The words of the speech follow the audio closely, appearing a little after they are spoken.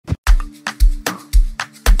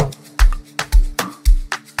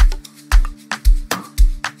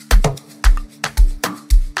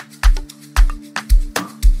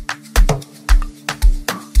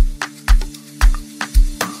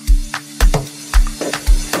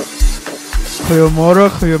Goeiemorgen,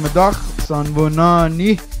 goedemiddag,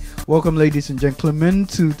 sanbonani. Welcome, ladies and gentlemen,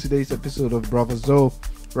 to today's episode of Bravazo,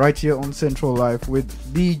 right here on Central Life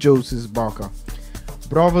with the Joses Bakah.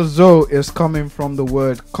 Bravazo is coming from the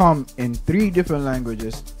word come in 3 different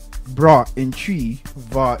languages: bra in Twi,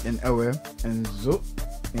 va in Ewe, and zo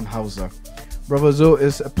in Hausa. Bravazo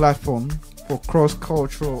is a platform for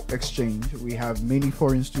cross-cultural exchange. We have many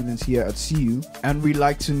foreign students here at CU, and we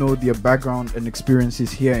like to know their background and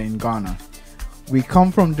experiences here in Ghana. We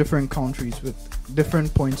come from different countries with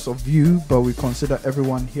different points of view, but we consider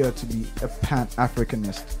everyone here to be a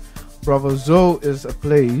Pan-Africanist. Bravazo is a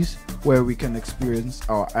place where we can experience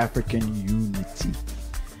our African unity.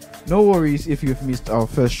 No worries if you've missed our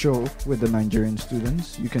first show with the Nigerian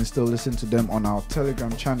students. You can still listen to them on our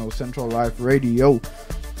Telegram channel, Central Life Radio.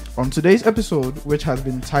 On today's episode, which has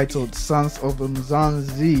been titled Sons of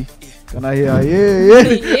Mzansi, can I hear?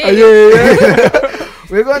 Yeah.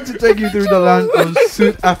 We're going to take you through the land of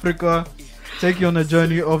South Africa, take you on a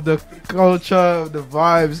journey of the culture, the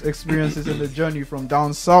vibes, experiences, and the journey from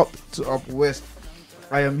down south to up west.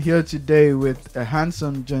 I am here today with a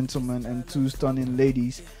handsome gentleman and 2 stunning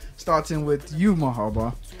ladies, starting with you,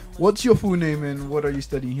 Mahabhag. What's your full name and what are you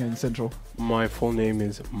studying here in Central? My full name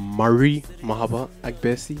is Mahabhag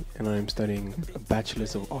Agbesi, and I am studying a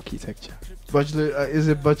Bachelor's of Architecture. Bachelor, is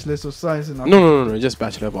it Bachelor's of Science and No, just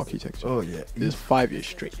Bachelor of Architecture. Oh yeah, It's 5 years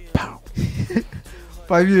straight. Pow.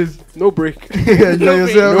 5 years. No break. Enjoy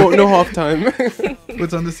yourself. No half time.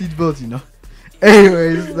 Put on the seatbelt, you know.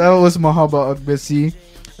 Anyways, that was Mahabhag Agbesi.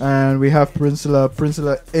 And we have Pricela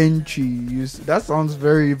Antwi. That sounds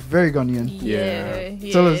very, very Ghanaian.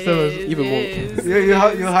 Yeah. Tell us. Even more.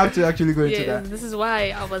 Yeah, you have to actually go into that. This is why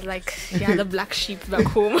I was like, the black sheep back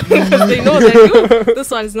home. They know that this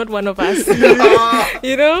one is not one of us.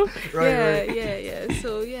 You know? Right. Yeah.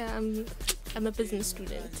 So I'm a business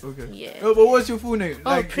student. Okay. Yeah. Oh, but what's your full name?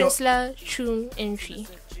 Pricela Antwi.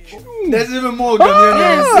 There's even more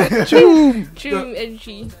Ghanaian. Yes.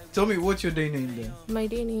 Antwi. Tell me, what's your day name then? My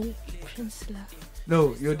day name, Pricela.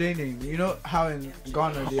 No, your day name. You know how in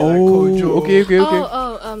Ghana they Oh, like Kojo. okay.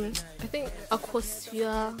 I think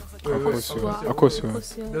Akosua.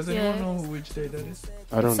 Akosua. Does anyone know which day that is?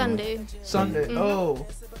 I don't Sunday. know. Sunday. Mm-hmm. Oh,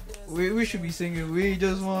 we should be singing. We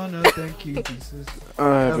just wanna thank you, Jesus.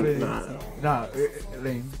 Nah,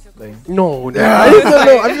 lame. No, I just don't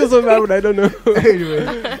know. I'm just so bad when I don't know.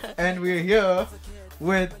 Anyway, and we're here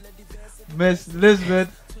with Miss Liesbeth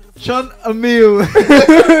Tjon-A-Meeuw.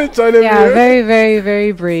 Yeah, very, very,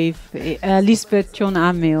 very brave. Liesbeth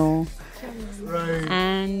Tjon-A-Meeuw. Right.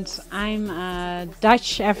 And I'm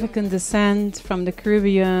Dutch African descent from the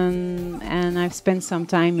Caribbean, and I've spent some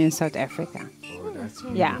time in South Africa. Oh, that's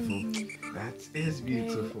beautiful. Yeah. That is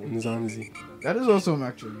beautiful. Mzansi. That is awesome,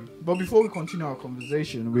 actually. But before we continue our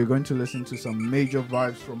conversation, we're going to listen to some major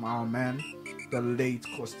vibes from our man, the late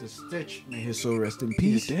Costa Stitch. May his soul rest in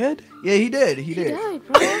peace. He's dead? Yeah, he did. He died,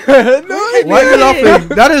 bro. No, Why are you laughing?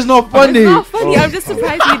 That is not funny. It's not funny. I'm just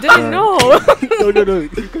surprised you didn't know. No.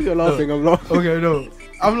 Because you're laughing, I'm laughing. Okay, no.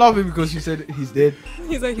 I'm laughing because you said he's dead.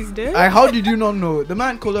 He's like, he's dead? How did you not know? The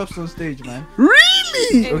man collapsed on stage, man.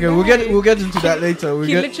 Really? Okay, we'll get into that later.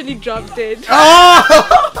 He literally dropped dead.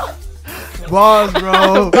 Ah! Bars,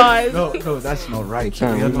 bro. Bars. No, that's not right.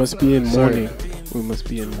 We must be in mourning. We must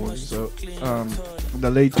be in mourning. So,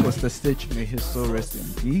 the late Costa Stitch, may his soul rest in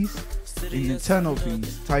peace, in eternal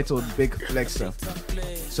peace, titled Big Flexer.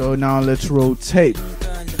 So now let's roll tape.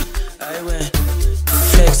 I went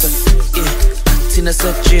flexer, Tina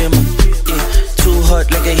said gym, too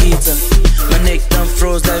hot like a heater. My neck done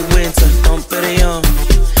froze like winter. Don't put it on,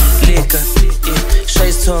 liquor,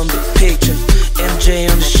 Shay's Tom, big picture. MJ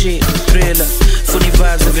on the shit, thriller. Funny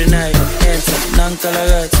vibes every night. Enter,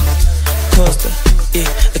 Nankalagat, Costa,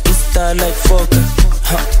 I can start like Fokker.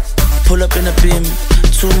 Pull up in a beam,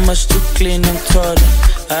 too much to clean and taller.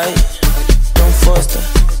 I don't foster,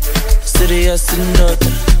 serious in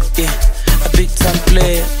order. A big time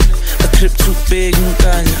player, a crib too big in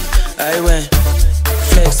Ghana. I went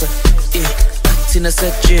flexer, Tina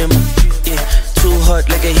said gym, too hot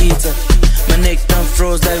like a heater. My neck done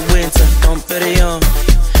froze like winter. Don't bet it on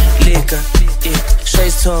liquor,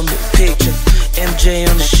 Shay's Tom, picture. MJ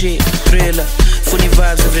on the shit, thriller. Funny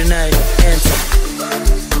vibes every night. Enter.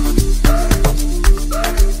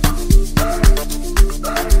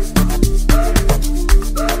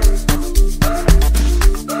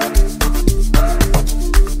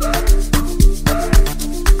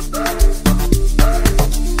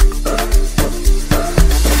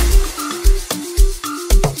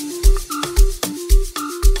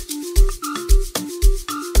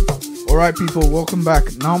 Alright people, welcome back.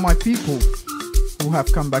 Now my people, who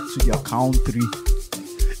have come back to their country.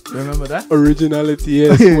 Remember that? Originality,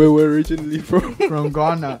 yes. Where we're originally from. From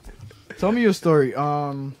Ghana. Tell me your story.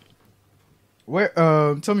 Tell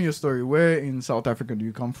me your story. Where in South Africa do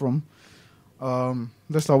you come from?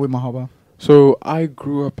 Let's start with Mahabhag. So I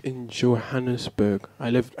grew up in Johannesburg.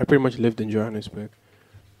 I pretty much lived in Johannesburg.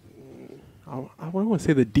 I don't want to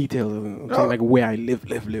say the details. I'm saying like where I live.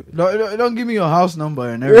 No, don't give me your house number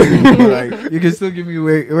and everything. But like, you can still give me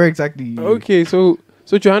where exactly. Okay, so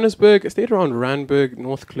Johannesburg. I stayed around Randburg,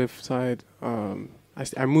 Northcliffe side.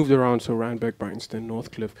 I moved around, so Randburg, Bryanston,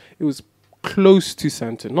 Northcliffe. It was close to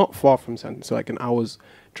Sandton, not far from Sandton. So like an hour's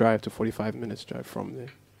drive to 45 minutes drive from there.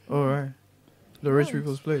 All right. The rich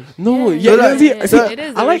people's place. No, it is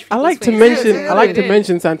I like to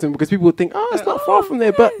mention Sandton because people think, oh, it's not far from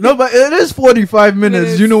there, but no, but it is 45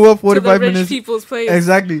 minutes. You know what? 45 to the minutes. Rich people's place.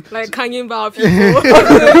 Exactly. Like Kanyimba people.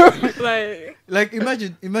 like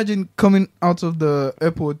imagine coming out of the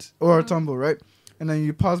airport or Tambo, right? And then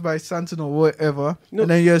you pass by Sandton or whatever, and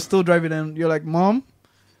then you're still driving, and you're like, Mom,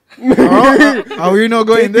 are we not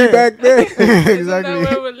going there? Back there. Exactly. Isn't that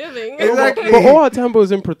where we're living? Exactly. But all our Tambo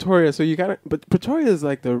is in Pretoria, so you gotta. But Pretoria is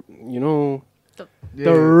like the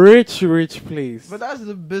rich place. But that's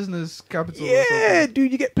the business capital. Yeah,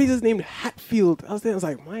 dude, you get places named Hatfield. I was there, I was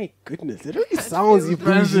like, my goodness, it really sounds you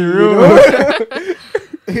Fancy, bougie, real.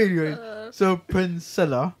 Anyway, so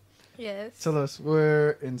Pricela, Yes. tell us,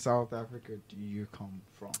 where in South Africa do you come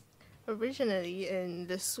from? Originally in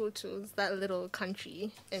Lesotho, that little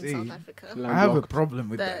country in See, South Africa. I have a problem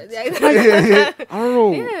with that. I don't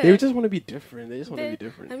know. Yeah. They just want to be different. They just want to be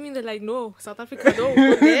different. I mean, they're like, no, South Africa, don't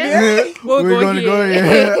go there. We're gonna here. go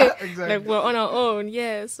here. Exactly. Like, we're on our own,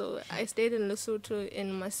 yeah. So I stayed in Lesotho,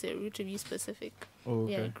 in Maseru, to be specific. Oh,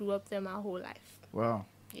 Yeah, I okay. grew up there my whole life. Wow.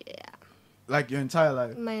 Yeah, Like your entire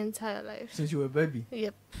life? my entire life. Since you were a baby?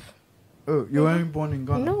 Yep. Oh, you weren't born in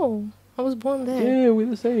Ghana? No, I was born there. Yeah, we're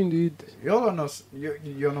the same, dude. Y'all are not,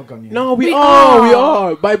 you're not Ghanaian. No, we We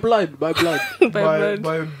are by blood. By blood.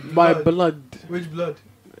 By blood. Which blood?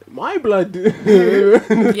 My blood.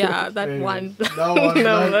 Yeah, that Anyway, one. that one.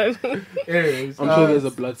 That Like, one. anyways. I'm sure there's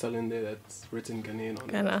a blood cell in there that's written Ghanaian on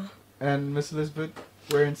it. Ghana. And Miss Liesbeth,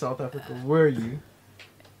 where in South Africa were you?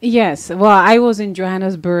 Yes, well, I was in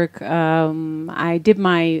Johannesburg. I did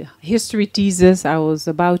my history thesis. I was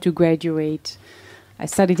about to graduate. I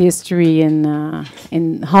studied history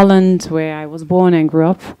in Holland, where I was born and grew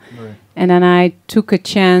up. Right. And then I took a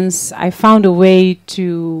chance. I found a way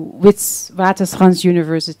to Witwatersrand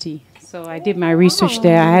University. So I did my research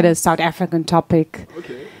there. I had a South African topic.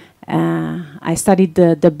 Okay. I studied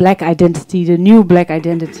the black identity, the new black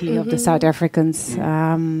identity of the South Africans.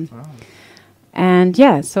 Wow. And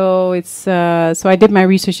yeah, so it's so I did my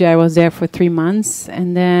research there. I was there for 3 months,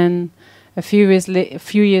 and then a few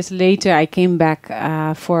years later, I came back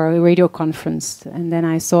for a radio conference, and then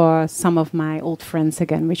I saw some of my old friends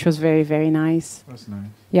again, which was very, very nice. That's nice.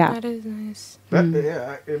 Yeah. That is nice. That,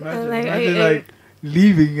 yeah, imagine, Like, like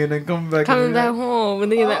leaving and then coming back. Coming and back home,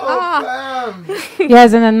 and then you're like, fam.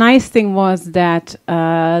 Yes, and the nice thing was that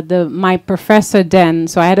my professor then,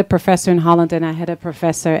 so I had a professor in Holland and I had a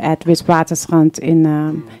professor at Witwatersrand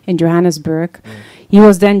in Johannesburg. He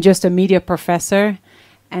was then just a media professor.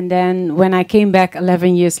 And then when I came back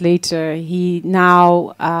 11 years later, he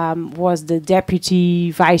now was the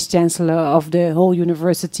deputy vice chancellor of the whole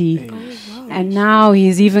university. And now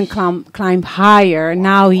he's even climbed higher.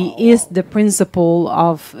 Now he is the principal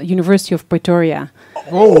of University of Pretoria.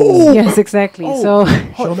 Oh, Yes, exactly. So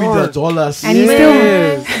show me the dollars. and he's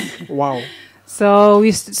still Wow. so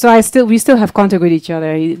we still have contact with each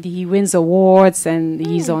other. He wins awards and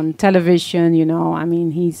he's on television. You know, I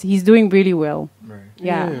mean, he's doing really well. Right.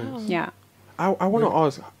 Yeah, Yeah. yeah. I want to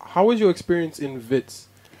ask, how was your experience in WITS?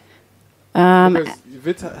 Um, Because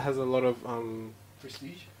WITS has a lot of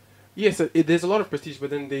prestige. Yes, there's a lot of prestige, but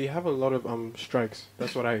then they have a lot of strikes.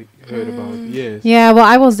 That's what I heard about. Yes. yeah, well,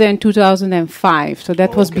 I was there in 2005, so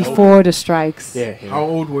that was Okay. before the strikes. Yeah. How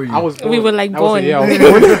old were you? I was born. We were like I was- born. yeah, I was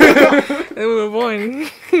born. we were born.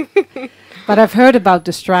 But I've heard about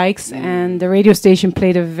the strikes, and the radio station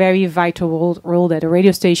played a very vital role there. The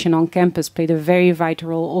radio station on campus played a very vital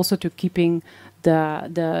role, also to keeping the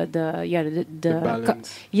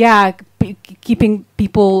balance. keeping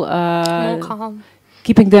people More calm.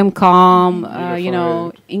 keeping them calm, you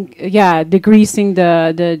know, decreasing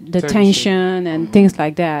the tension and things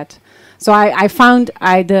like that. So I found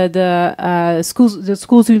the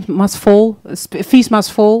schools must fall, fees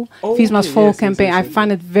must fall, fees must fall campaign. I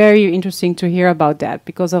find it very interesting to hear about that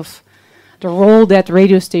because of the role that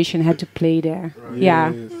radio station had to play there. Right.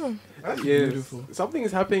 Yeah. Yes. That's Yes. beautiful. Something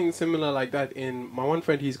is happening similar like that in my one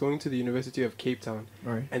friend. He's going to the University of Cape Town,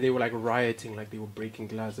 Right. and they were like rioting, like they were breaking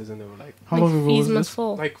glasses, and they were like, How long ago fees was must this?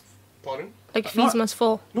 fall. like, pardon? Like fees must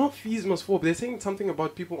fall. Not fees must fall, but they're saying something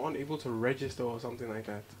about people aren't able to register or something like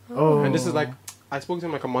that. Oh. And this is like, I spoke to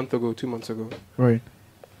him like a month ago, 2 months ago. Right.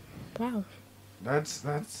 Wow. That's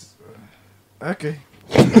okay.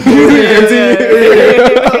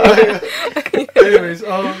 Anyways,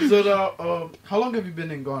 how long have you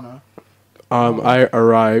been in Ghana? I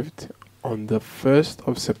arrived on the 1st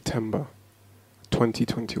of September,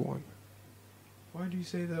 2021. Why do you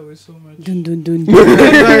say that with so much? Dun, dun, dun.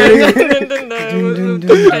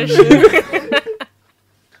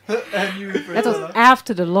 And you, That was Pricela?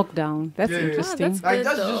 after the lockdown. That's Yeah, yeah. interesting. that's Like good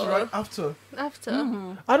that's just though. right after After.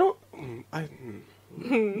 I don't.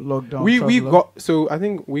 lockdown. We traveler. got so I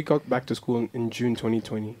think we got back to school in June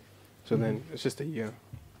 2020. So then it's just a year.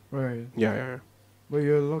 right. Yeah. But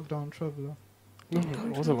you're a lockdown traveler. No,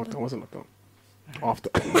 it wasn't lockdown. It wasn't lockdown. After.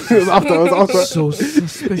 It was after. It was after. So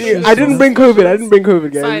suspicious. I didn't bring COVID. I didn't bring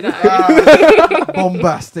COVID, guys. Side eye.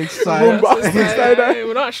 Bombastic side.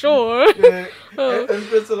 We're not sure. Yeah. Oh. And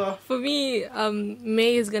Pricela, For me,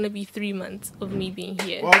 May is gonna be 3 months of me being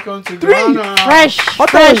here. welcome to Ghana. Fresh.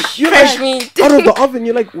 You're Fresh like meat. out of the oven.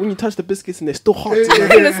 You're like when you touch the biscuits and they're still hot. Yeah, You're yeah,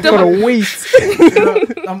 like, yeah. you gotta wait.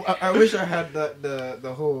 I wish I had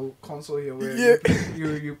the whole console here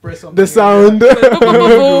where you press something. The sound.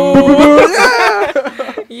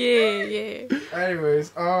 Yeah.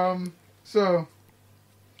 Anyways, so,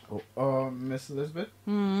 Miss Liesbeth,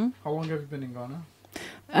 how long have you been in Ghana?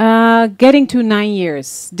 Getting to 9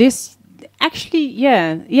 years. This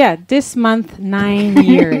month 9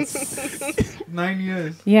 years. 9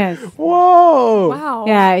 years. Yes. Whoa. Wow.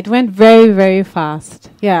 Yeah, it went very, very fast.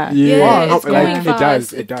 Yeah. Yeah, Wow. it's going It fast.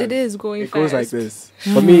 does. It does. It is going It fast. goes like this.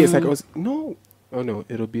 For me, it's like no. Oh no,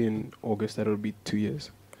 it'll be in August. That'll be 2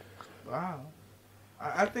 years. Wow.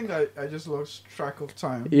 I think I just lost track of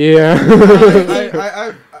time. Yeah.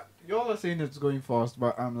 I y'all are saying it's going fast,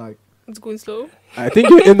 but I'm like, It's going slow. I think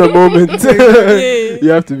you're in the moment. Yeah. You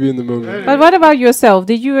have to be in the moment. But what about yourself?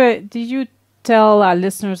 Did you tell our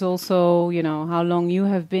listeners also, how long you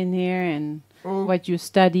have been here and what you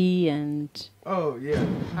study and oh yeah.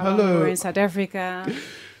 how long you were Hello. in South Africa?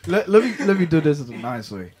 Let me do this in a nice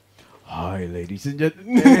way. Hi, ladies and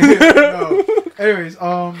gentlemen. No. Anyways,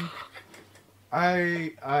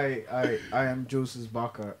 I am Joses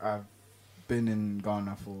Bakah. I've been in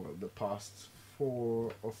Ghana for the past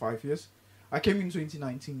 4 or 5 years. I came in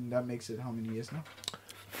 2019. That makes it how many years now?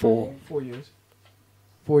 4. 4 years.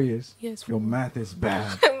 4 years. Yes. Your math is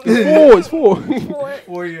bad. 4. It's 4.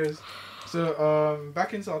 4 years. So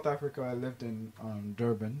back in South Africa, I lived in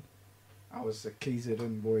Durban. I was a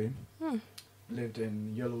KZN boy. Lived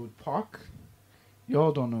in Yellowwood Park.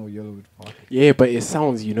 Y'all don't know Yellowwood Park. Yeah, but it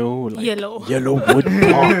sounds, like Yellow. Yellowwood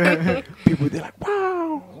Park. People, they're like,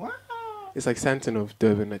 wow. Wow. It's like Santon of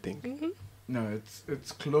Durban, I think. No,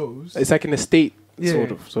 it's closed. It's like an estate, Yeah.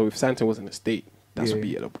 sort of. So if Santon was an estate, that would be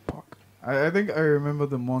Yeah. Yellowwood Park. I think I remember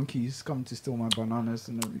the monkeys come to steal my bananas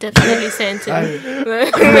and everything. Definitely Santa.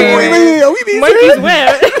 Are we being Monkeys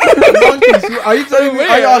where? Monkeys? Are you telling me?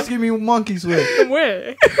 Are you Where? asking me monkeys where?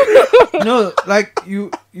 Where? No, like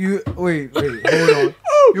you wait, hold on.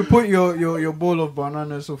 You put your bowl of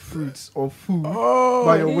bananas or fruits or food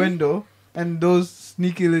by your window, and those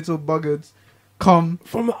sneaky little buggers come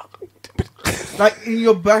from? like in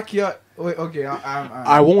your backyard. Wait, okay,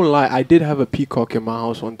 I won't lie. I did have a peacock in my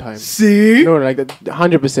house one time. see. No, like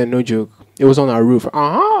 100%, no joke. It was on our roof.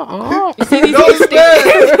 You see these Those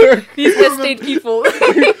estate, these estate people.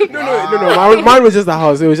 No. Mine was just a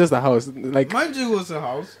house. It was just a house. Like, Mind you, was a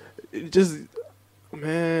house. it just,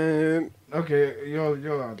 man. Okay, you're.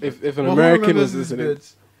 If an Well, who American remembers was these listening,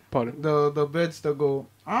 beds? pardon. The beds that go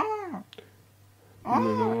No.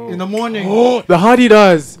 in the morning. Oh, the Hardy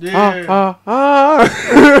does. Yeah.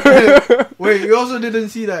 Wait, you also didn't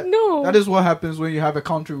see that. No. That is what happens when you have a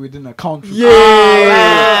country within a country.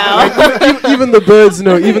 Yeah. Like, even the birds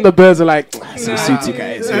know. Even the birds are like, so suits you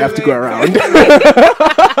guys. You have to go around.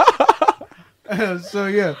 So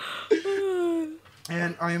yeah.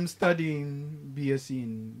 And I am studying BSc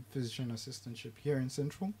in physician assistantship here in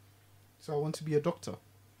Central. So I want to be a doctor.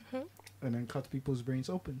 And then cut people's brains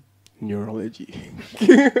open. Neurology.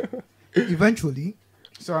 Eventually.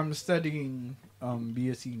 So I'm studying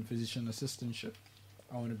BSc in physician assistantship.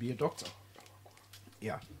 I want to be a doctor.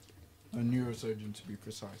 Yeah. A neurosurgeon to be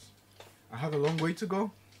precise. I have a long way to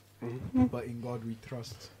go. But in God we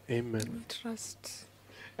trust. Amen. Trust.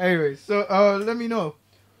 Anyway, so let me know.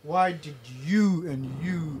 Why did you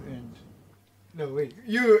and No, wait.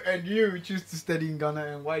 You choose to study in Ghana,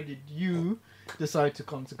 and why did you decide to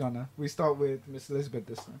come to Ghana? We start with Miss Liesbeth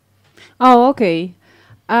this time. Oh, okay.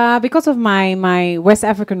 Because of my West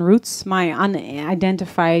African roots, my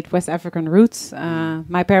unidentified West African roots.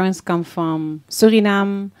 My parents come from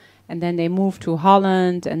Suriname, and then they moved to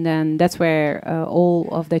Holland, and then that's where all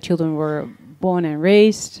of their children were born and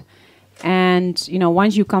raised. And you know,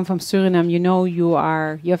 once you come from Suriname, you know you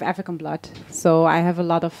have African blood. So I have a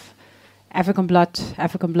lot of African blood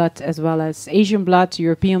as well as Asian blood,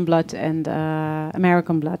 European blood, and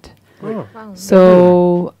American blood. Oh. Wow.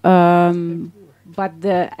 So, but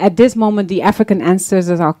at this moment, the African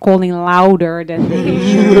ancestors are calling louder than the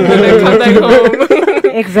Asian. Come back home.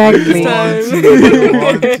 Exactly.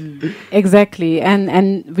 Exactly.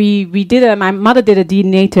 And we did my mother did a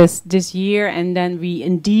DNA test this year, and then we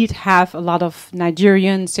indeed have a lot of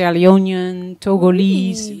Nigerian, Sierra Leonean,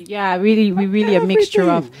 Togolese. Yeah, we really a mixture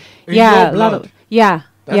of In a your lot blood. of yeah.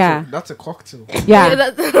 That's a cocktail. Yeah,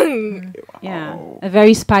 That's yeah, a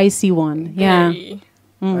very spicy one. Yeah. very-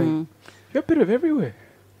 Mhm. You're a bit of everywhere.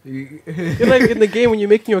 You- You're like in the game when you're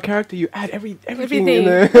making your character, you add everything in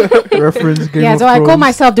there. Reference Game Yeah, of so I call Thrones.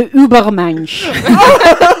 myself the Übermensch.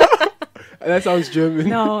 That sounds German.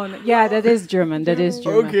 No, yeah, that is German. That is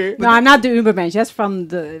German. Okay. No, I'm not the Übermensch.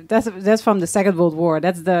 That's from the Second World War.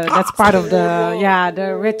 That's part of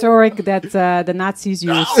the rhetoric that the Nazis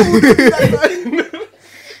used.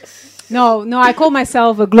 No, I call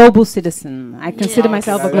myself a global citizen. I consider Yes.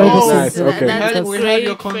 myself a Nice. global Nice, citizen. okay. That's a We had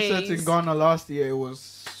your great concert in phrase. Ghana last year. It was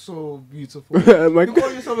so beautiful. My You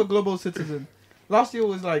call yourself a global citizen. Last year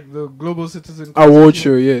was like the global citizen award concert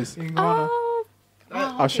show, yes. in Ghana. Oh,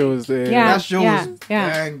 Our show was there. Yeah. That show was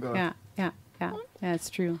banger. Yeah, it's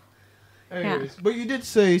true. Anyways, but you did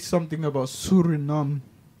say something about Suriname.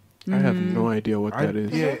 I have no idea what that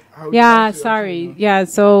is. Yeah, how would you Yeah, like to sorry. answer Yeah,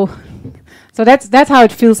 so that's how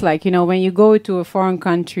it feels like, you know, when you go to a foreign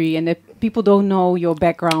country and the people don't know your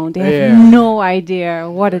background. They have Yeah. no idea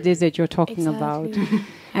what it is that you're talking about. exactly.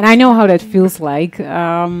 And I know how that feels like.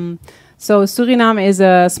 So Suriname is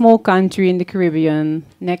a small country in the Caribbean,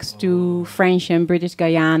 next to French and British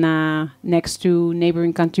Guyana, next to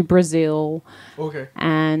neighboring country Brazil. that? Okay.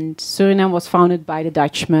 And Suriname was founded by the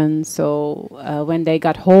Dutchmen. So when they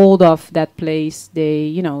got hold of that place,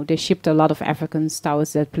 they shipped a lot of Africans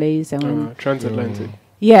towards that place. And when Transatlantic.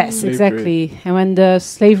 yes, Slave exactly. And when the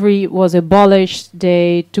slavery was abolished,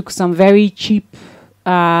 they took some very cheap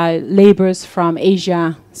laborers from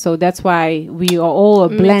Asia. So that's why we are all a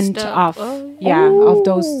blend Mixed up. of of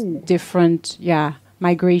those different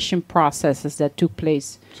migration processes that took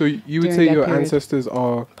place. So you would During say that your period. ancestors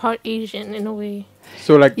are Part Asian in a way.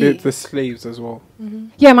 so like Ye- the slaves as well.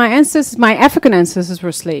 Yeah, my African ancestors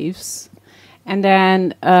were slaves, and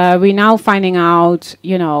then we're now finding out,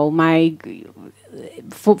 you know,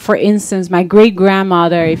 for instance, my great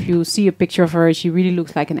grandmother. If you see a picture of her, she really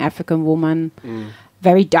looks like an African woman,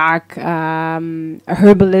 very dark, a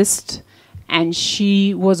herbalist, and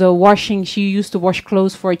she was She used to wash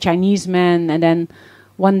clothes for a Chinese man, and then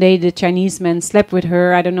one day the Chinese man slept with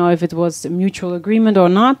her. I don't know if it was a mutual agreement or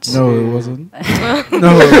not. No, it wasn't.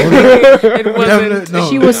 It wasn't. No.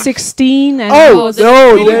 She was 16, and Oh was-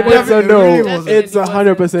 no, Yeah. that's a It no. really wasn't. It's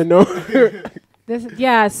 100% no.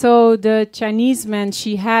 So the Chinese man,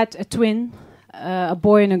 she had a twin, a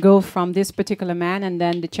boy and a girl from this particular man, and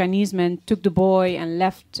then the Chinese man took the boy and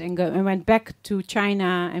left and went back to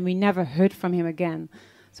China, and we never heard from him again.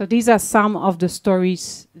 So these are some of the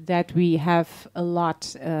stories that we have a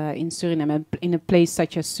lot in Suriname, in a place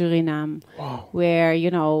such as Suriname, Wow. where you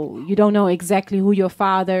don't know exactly who your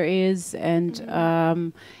father is, and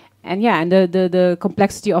the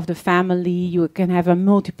complexity of the family. You can have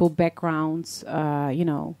multiple backgrounds,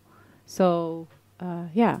 So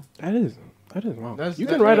That is wow. That's- You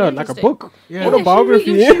that's can write very like a interesting. book, Yeah.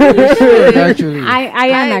 autobiography. You should. Actually. I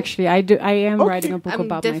am actually. I am Okay. writing a book I'm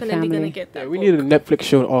about my definitely gonna family. get that. Yeah, we book. need a Netflix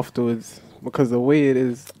show afterwards because the way it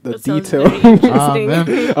is, the That sounds detail. very interesting. man.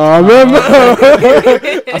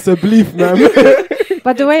 That's a belief, man.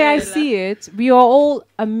 But the way I Canada. see it, we are all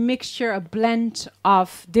a mixture, a blend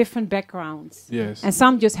of different backgrounds. Yes. And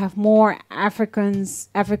some just have more African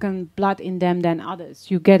blood in them than others.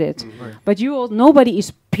 You get it. Right. But nobody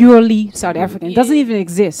is purely South African. It doesn't even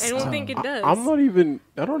exist. I don't think it does. I'm not even.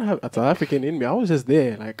 I don't have a South African in me. I was just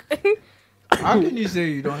there, like. How can you say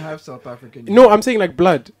you don't have South African? No, I'm saying like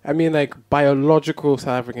blood. I mean like biological South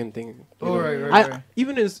African thing. you Oh, know. right.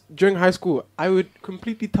 Even during high school, I would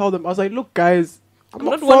completely tell them. I was like, "Look, guys, I'm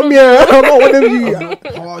not not one from of here. I'm not one of you.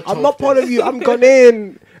 Part I'm not part this. of you. I'm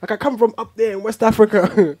Ghanaian. Like I come from up there in West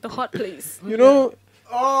Africa. The hot place. You know,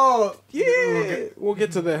 Oh, Yeah, we'll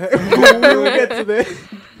get to that. We'll get to that.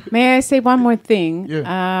 May I say one more thing?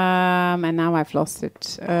 Yeah. And now I've lost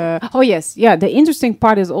it. Oh, yes. Yeah, the interesting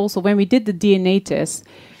part is also when we did the DNA test,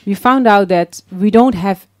 we found out that we don't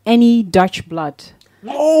have any Dutch blood.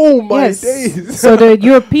 Oh my days! So the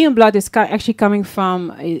European blood is actually coming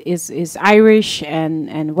from is Irish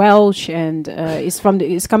and Welsh and is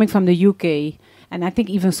coming from the UK and I think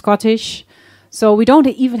even Scottish. So we don't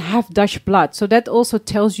even have Dutch blood. So that also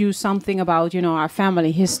tells you something about our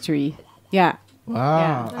family history. Yeah.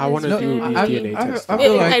 Wow. Yeah. I want to do these DNA tests. I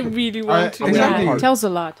feel I like really want to. exactly. It tells a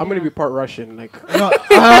lot. I'm gonna be part Russian, like no,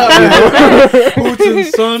 Putin's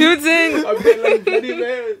son. Putin. a bit like Bloody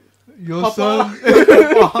Man. Your Papa. son.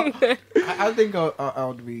 I think I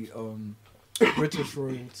would be British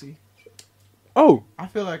royalty. Oh, I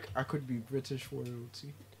feel like I could be British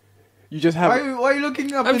royalty. you just have. Why are you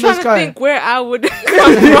looking up I'm in trying the to sky? think where I would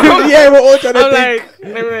come from. Yeah, we're all trying to I'm think.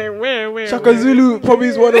 like, where? Shaka Zulu probably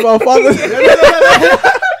is one of our fathers.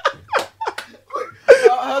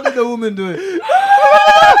 How did the woman do it?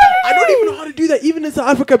 I don't even know how to do that. Even in South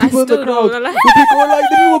Africa, people in the still crowd, don't know. the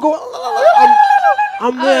people go.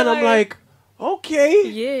 I'm there, and I'm like, okay,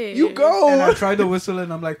 Yeah. you go. And I try to whistle,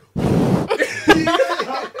 and I'm like, And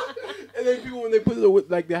then people, when they put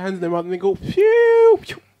like their hands in their mouth, and they go, phew,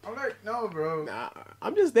 phew. I'm like, no, bro. Nah,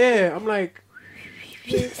 I'm just there. I'm like,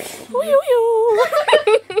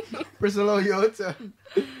 Pricela, your turn.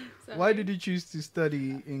 Why did you choose to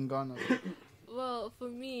study in Ghana? Well, for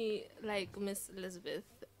me, like Miss Elizabeth,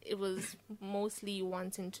 it was mostly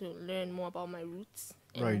wanting to learn more about my roots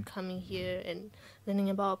and Right. coming here and learning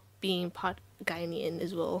about being part Ghanaian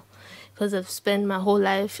as well. Because I've spent my whole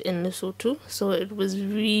life in Lesotho, so it was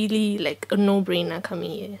really like a no-brainer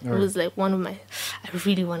coming here. Right. It was like one of my, I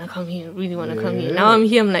really want to come here, really want to come here. Yeah. Now I'm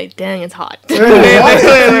here, I'm like, dang, it's hot. you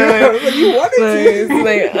wanted It's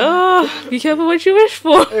like, oh, be careful what you wish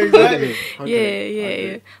for. Exactly.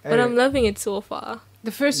 Yeah. But I'm loving it so far.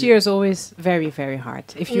 The first year is always very, very hard.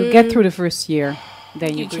 If you get through the first year,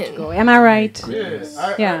 then You you're good to can. go. Am I right? Yes.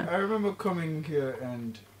 Yeah. I remember coming here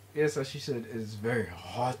and yes, as she said, it's very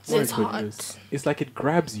hot. It's My hot. goodness. It's like it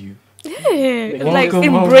grabs you. Yeah, it like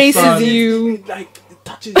Welcome home, embraces son. you. It, like it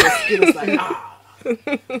touches your skin. It's like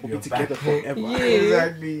we'll be together forever. Yeah.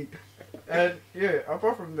 Exactly. And yeah,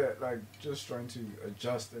 apart from that, like just trying to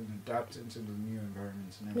adjust and adapt into the new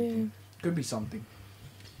environments and everything could be something.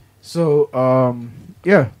 So,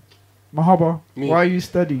 yeah, Mahaba, Me. why are you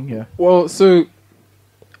studying here? Well, so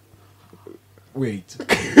Wait,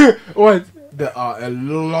 what? there are a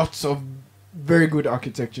lot of very good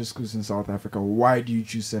architecture schools in South Africa. Why do you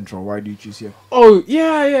choose Central? Why do you choose here? Oh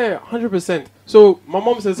yeah, 100%. So my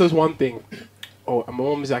mom says there's one thing. Oh, and my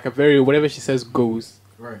mom is like a very whatever she says goes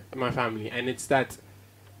Right. in my family, and it's that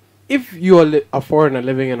if you are a foreigner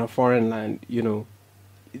living in a foreign land,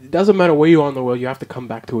 it doesn't matter where you are in the world, you have to come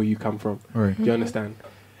back to where you come from. Right. Do you understand?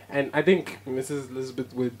 And I think Mrs.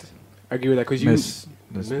 Elizabeth would agree with that because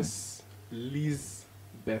Miss Liesbeth,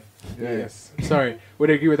 Yeah. yes, sorry, would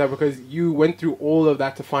agree with that because you went through all of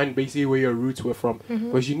that to find basically where your roots were from.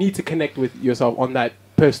 Because you need to connect with yourself on that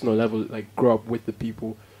personal level, like grow up with the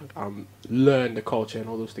people, learn the culture and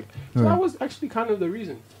all those things. So that was actually kind of the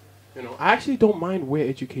reason. I actually don't mind where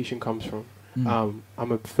education comes from.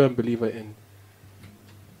 I'm a firm believer in.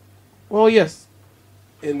 Well, yes,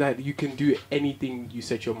 in that you can do anything you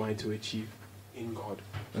set your mind to achieve in God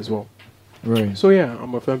as well. Right. So yeah,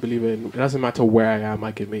 I'm a firm believer in it doesn't matter where I am,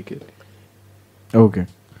 I can make it. Okay.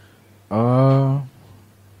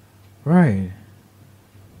 Right.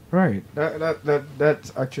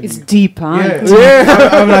 That's actually It's deep, huh? Yeah.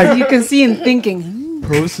 I'm like You can see him thinking.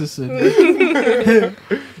 processing.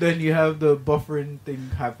 Then you have the buffering thing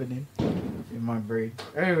happening in my brain.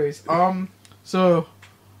 Anyways, so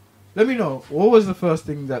let me know, what was the first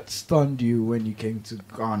thing that stunned you when you came to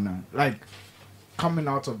Ghana? Like coming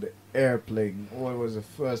out of the airplane, what was the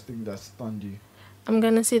first thing that stunned you? I'm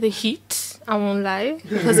gonna say the heat. I won't lie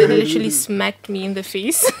because it literally smacked me in the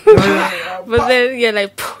face. But then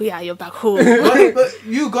you're back home. but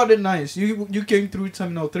you got it nice. You came through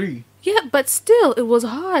Terminal 3. Yeah, but still, it was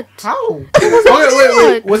hot. How?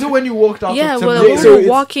 Wait. Was it when you walked out Yeah, of well, Terminal we 3? So were it's-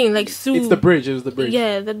 walking like through. It's the bridge. It was the bridge.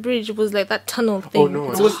 Yeah, the bridge was like that tunnel thing. no,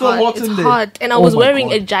 It's it was still hot It's in there. hot, and I Oh was my wearing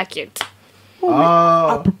God. a jacket.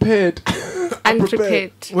 I'm prepared.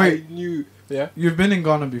 Unprepared. Wait, I knew. Yeah. you've been in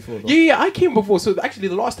Ghana before, though? Yeah, I came before. So actually,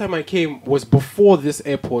 the last time I came was before this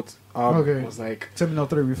airport. Okay. It was like, Terminal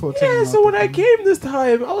 3 before yeah. Terminal So when 3. I came this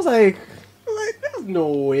time, I was like, was no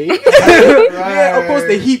way. Yeah, of course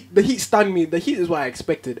the heat stunned me. The heat is what I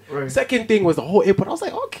expected. Right. Second thing was the whole airport. I was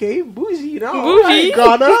like, okay, bougie now. Bougie.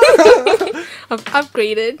 Alright, Ghana. I've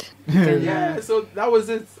upgraded. Yeah, so that was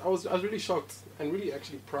it. I was really shocked and really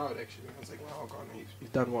actually proud. Actually, I was like, wow, Ghana,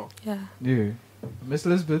 you've done well. Yeah. Yeah. Miss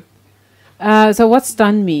Liesbeth. So what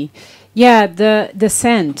stunned me? Yeah, the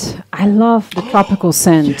scent. I love the tropical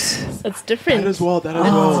scent. It's different. That as well.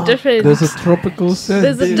 It's different. There's a tropical scent.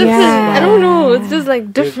 There's a different. Yeah. I don't know. It's just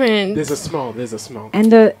like different. There's a smell. There's a smell.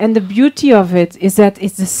 And the beauty of it is that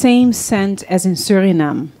it's the same scent as in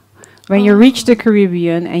Suriname. When you reach the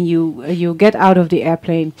Caribbean and you get out of the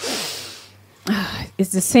airplane,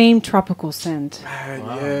 it's the same tropical scent. Man,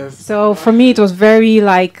 yes. So for me, it was very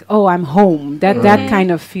like, oh, I'm home. That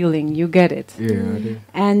kind of feeling. You get it. Yeah, I do.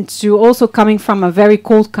 And to also coming from a very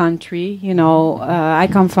cold country, you know, I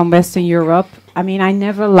come from Western Europe. I mean, I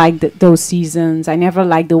never liked those seasons. I never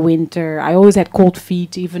liked the winter. I always had cold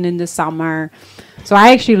feet, even in the summer. So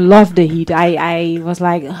I actually loved the heat. I was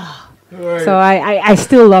like, ugh. Right. So I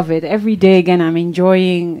still love it. Every day again, I'm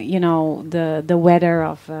enjoying, you know, the weather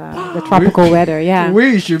of the tropical weather. Yeah.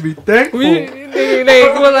 We should be thankful.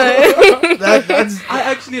 That's I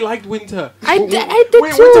actually liked winter. I did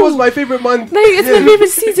Wait, too. winter was my favorite month. Like, it's my favorite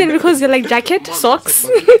season because you're like jacket, socks,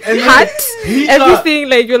 hat, everything.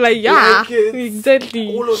 Like you're like, yeah, Blankets,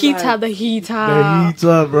 exactly. all of Heater, that. the heater. the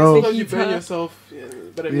heater, bro. Sometimes you burn yourself,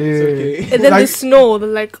 but I mean, it's okay. And then Like- the snow, they're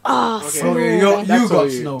like, ah, Okay. snow. Okay, you That's got all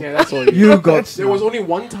snow. Yeah, that's all you. You got There snow. was only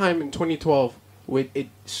one time in 2012 where it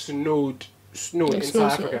snowed in Snow,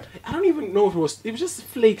 South Africa. I don't even know if it was just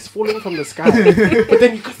flakes falling from the sky. But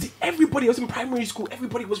then you could see everybody. I was in primary school.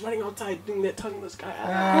 Everybody was running outside doing their tongue in the sky.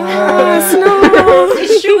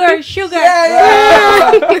 Sugar.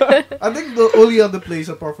 I think the only other place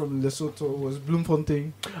apart from Lesotho was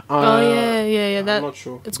Bloemfontein. Oh yeah. I'm That not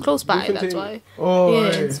sure. it's close by. Bloemfontein. That's why. Oh, Yeah,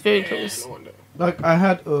 right. it's very close. No wonder. Like I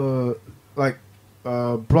had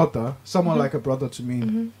brother, someone like a brother to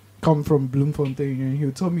me, come from Bloemfontein, and he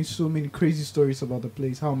would tell me so many crazy stories about the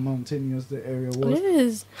place, how mountainous the area was. It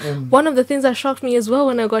is. And One of the things that shocked me as well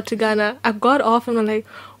when I got to Ghana, I got off and I'm like,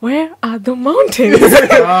 where are the mountains? You just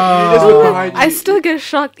look behind I you. still get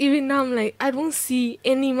shocked even now. I'm like, I don't see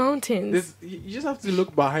any mountains. You just have to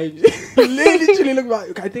look behind you. Literally look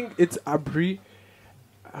behind. I think it's Abri.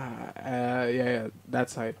 Yeah, that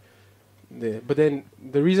side. There. But then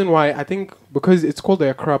the reason why I think because it's called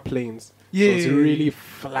the Accra Plains. yeah, So it's really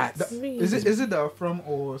flat. Is it the from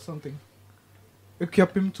or something?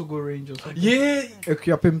 Equiapim Togo range or something? Yeah.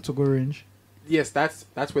 Equiapim Togo range. Yes, that's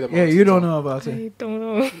where the Yeah, mountains you don't are. know about it. I don't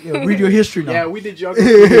know. Yeah, read your history now. Yeah, we did geography.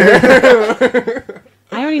 here.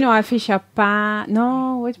 I only know Afishapa.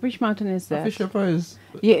 No, which mountain is that? Fisher Prize.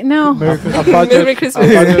 Yeah, no. Merry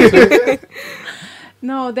Christmas.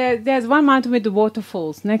 No, there's one mountain with the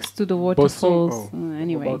waterfalls next to the waterfalls. oh.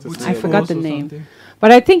 Anyway, About to I say. forgot the Falls or name. something.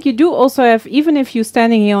 But I think you do also have, even if you're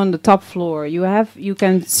standing here on the top floor, you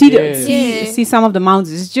can see Yeah. Yeah. some of the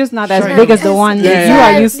mountains. It's just not as Shiny. big as the one Yeah. that you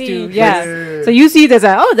are used to. Exactly. Yeah. So you see it as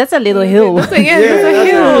that's a little hill. That's a Yes.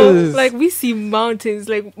 hill. Like we see mountains,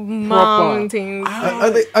 like mountains.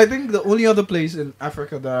 I think the only other place in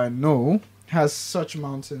Africa that I know has such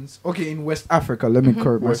mountains. Okay, in West Africa, let me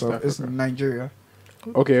correct West myself. It's Africa. Nigeria.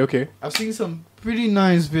 Okay. I've seen some pretty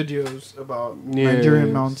nice videos about Yes.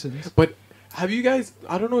 Nigerian mountains. But have you guys?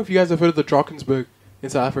 I don't know if you guys have heard of the Drakensberg in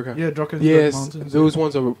South Africa. Yeah, Drakensberg Yes, Mountains. those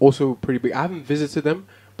ones are also pretty big. I haven't visited them,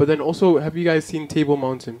 but then also, have you guys seen Table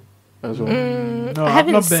Mountain as well? No, I I've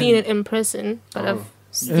haven't not been. seen it in person, but Oh. I've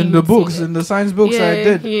seen In the books, seen in the science books, it. I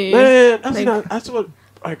did. Yeah. Man, that's, Like- that's what,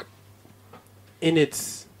 like, in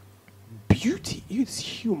its beauty, it's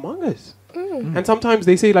humongous. And sometimes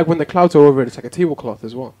they say, like, when the clouds are over it, it's like a tablecloth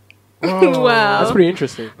as well. Oh, Wow. That's pretty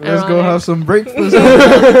interesting. Let's go Ironic. have some breakfast.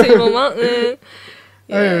 Table Mountain.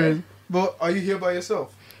 Yeah. Anyways, but are you here by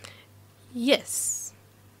yourself? Yes.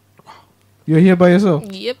 You're here by yourself?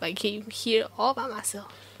 Yep, I came here all by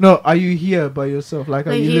myself. No, are you here by yourself? Like,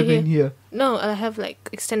 are Like you here, living here? No, I have like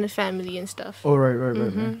extended family and stuff. Oh, right.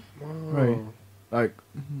 Mhm. Right.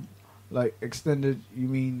 Like extended, you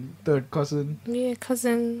mean third cousin? Yeah,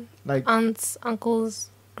 cousin, Like, aunts, uncles,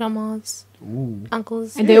 grandmas, ooh.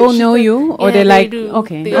 uncles. And they all know you, or Yeah, they're they like, do.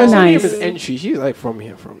 okay, They oh, all Her name nice. is Enchi. She's like from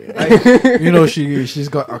here. You know, she's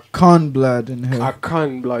got a Khan blood in her.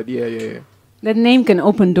 Akan blood. Yeah. That name can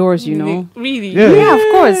open doors, you know. Really? Yeah. Yeah, of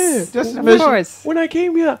course. Just Of imagine- course. When I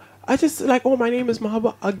came here, I just like, oh, my name is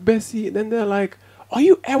Mahabhag Agbesi. And then they're like, are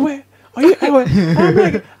you Ewe? Are you Ewe? And I'm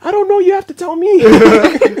like, I don't know. You have to tell me.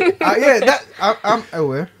 I'm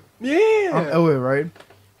aware. Yeah. I'm aware, right?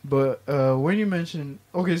 But when you mention,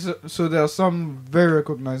 okay, so there are some very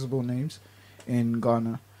recognizable names in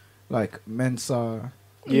Ghana, like Mensa,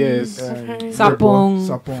 Yes. Sapong.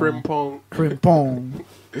 Frimpong. Frimpong,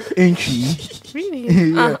 Antwi.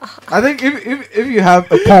 Really? Yeah. I think if you have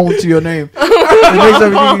a pong to your name, it makes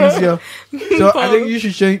everything easier. So I think you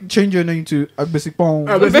should change your name to Agbesi Pong.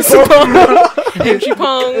 Agbesi Pong. Entry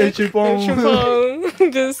Pong. Entry Pong. Entry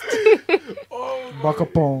Pong. Just Bakah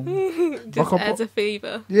Pong. just as a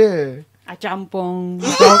favor. Yeah. Achampong.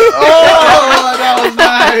 Oh, that was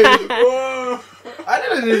nice. Whoa. I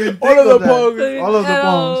didn't even think All of the that. pongs. All of the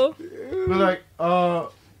Hello. pongs. But like,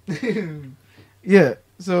 yeah.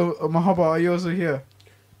 So Mahabhag, are you also here?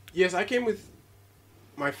 Yes, I came with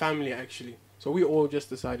my family actually. So we all just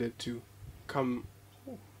decided to come.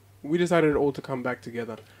 We decided all to come back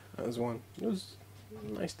together as one. It was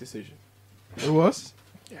a nice decision. It was.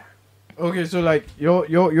 Yeah. Okay, so like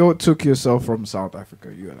you took yourself from South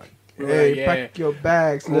Africa. You were like, hey, Yeah. pack your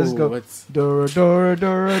bags, let's Oh, go. what's- Dora Dora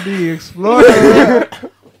Dora the Explorer.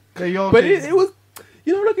 But it was,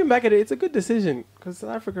 you know, looking back at it, it's a good decision because South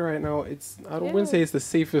Africa right now, I wouldn't say it's the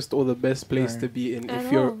safest or the best place Right. to be in At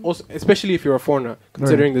if you're all. also, especially if you're a foreigner,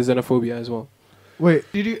 considering the xenophobia as well. Wait,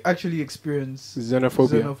 did you actually experience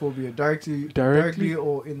Xenophobia. directly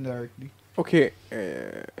or indirectly? Okay,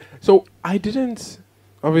 so I didn't.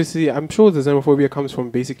 Obviously, I'm sure the xenophobia comes from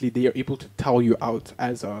basically they are able to tell you out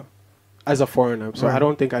as a foreigner. So Right. I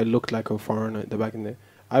don't think I looked like a foreigner at the back in there.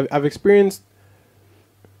 I've experienced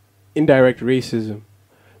indirect racism,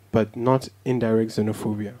 but not indirect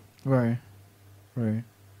xenophobia. Right.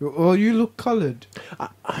 Well, you look colored.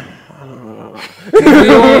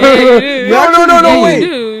 No, wait.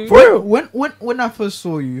 Dude. For real? When I first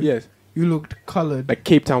saw you, Yes, you looked colored, like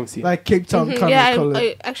Cape Town scene. like Cape Town Mhm. kind Yeah, of colored.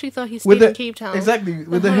 I actually thought he With stayed in the- Cape Town. Exactly,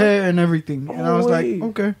 with the Uh-huh. hair and everything. And I was like, Wait.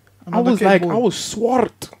 okay. I another was Cape like, boy. I was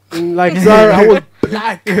swart. Like, sorry, I was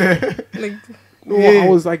black. Like, No, Yeah. I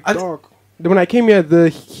was like I- dark. Then when I came here, the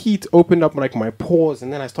heat opened up like my pores,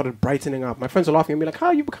 and then I started brightening up. My friends were laughing at me like, "How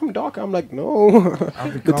you become darker?" I'm like, "No,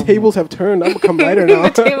 I've the become- tables have turned. I'm become lighter now."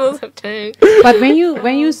 the tables have turned. But when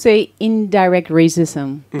you say indirect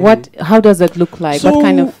racism, Mhm. how does that look like? What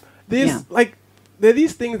kind of there's yeah. like there are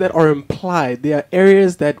these things that are implied. There are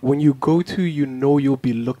areas that when you go to, you know you'll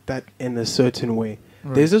be looked at in a certain way.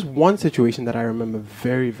 Right. There's this one situation that I remember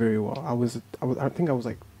very, very well. I think I was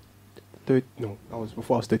like,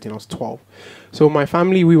 before I was 13. I was 12. So my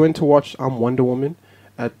family, we went to watch Wonder Woman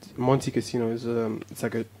at Monte Casino. It's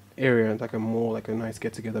like a area, like a mall, like a nice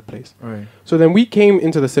get together place. Right. So then we came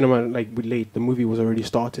into the cinema like late. The movie was already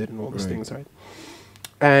started and all these Right. things, right?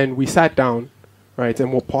 And we sat down, right,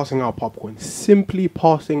 and we're passing our popcorn. Simply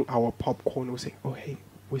passing our popcorn. We're saying, "Oh hey,"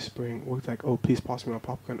 whispering. We're like, "Oh, please pass me my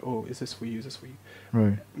popcorn. Oh, is this for you? Is this for you?"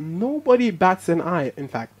 Right. Nobody bats an eye, in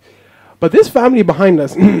fact. But this family behind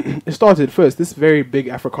us, it started first. This very big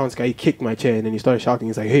Afrikaans guy, he kicked my chair and then he started shouting.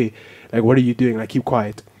 He's like, "Hey, like, what are you doing? Like, keep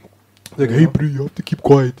quiet." I was like, "Hey, bro, you have to keep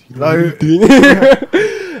quiet. You know what are you doing?"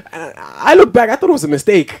 And I look back. I thought it was a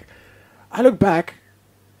mistake. I look back,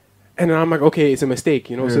 and then I'm like, "Okay, it's a mistake,"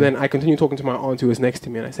 you know. So Yeah. then I continue talking to my aunt who was next to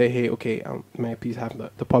me, and I say, "Hey, okay, may I please have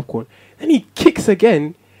the popcorn?" Then he kicks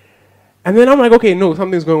again, and then I'm like, "Okay, no,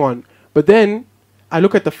 something's going on." But then I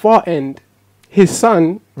look at the far end. His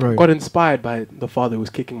son Right. got inspired by the father who was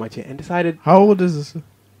kicking my chair and decided How old is this?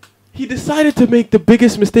 he decided to make the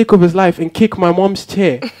biggest mistake of his life and kick my mom's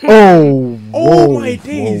chair. Oh. Oh my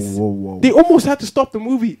days. Whoa. They almost had to stop the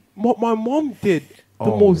movie. My mom did the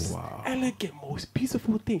Oh, most wow. elegant, most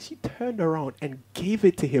beautiful thing. She turned around and gave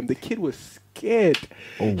it to him. The kid was scared.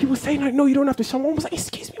 Oh. He was saying like, "No, you don't have to shout." Mom was like,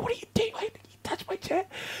 "Excuse me, what are you doing? Why did you touch my chair?"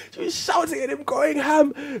 She was shouting at him, going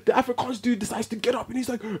ham. The Afrikaans dude decides to get up and he's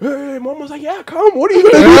like, "Hey." Mom was like, "Yeah, come. What are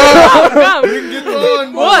you gonna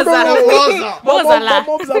do?" What was that? What was My that?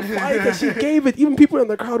 mom's a fighter. She gave it. Even people in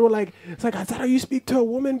the crowd were like, "It's like, is that how you speak to a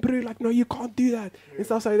woman, bro? Like, no, you can't do that." And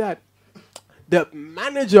stuff like that. The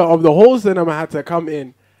manager of the whole cinema had to come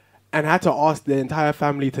in and had to ask the entire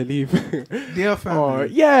family to leave. Their family.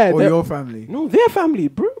 Yeah. Or their- your family. No, their family,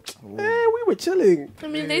 bro. We were chilling. I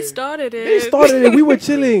mean, they started it. They started it. We were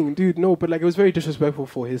chilling, dude. No, but like it was very disrespectful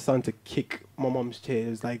for his son to kick my mom's chair.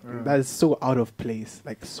 It was like that is so out of place.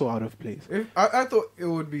 Like so out of place. I thought it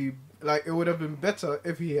would be like it would have been better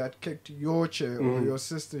if he had kicked your chair or your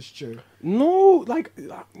sister's chair. No, like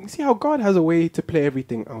you see how God has a way to play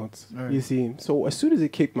everything out. Right. You see. So as soon as he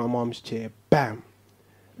kicked my mom's chair, bam.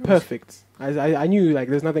 Perfect. I knew like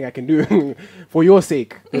there's nothing I can do for your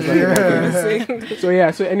sake. There's nothing I can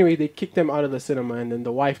do. So anyway, they kicked them out of the cinema, and then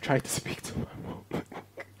the wife tried to speak to my mom.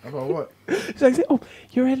 About what? She's like, "Oh,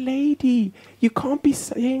 you're a lady. You can't be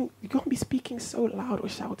speaking so loud or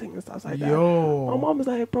shouting and stuff like that." Yo. My mom was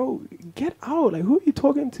like, "Bro, get out! Like, who are you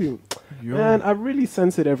talking to?" Yo. Man, I really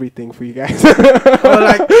censored everything for you guys. Oh,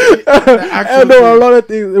 like, the I actual know a thing. lot of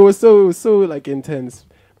things. It was so like intense.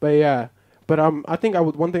 But yeah. But I think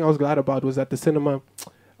one thing I was glad about was that the cinema,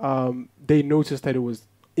 they noticed that it was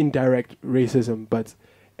indirect racism, but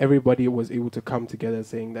everybody was able to come together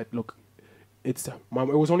saying that, look, it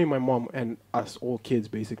was only my mom and us all kids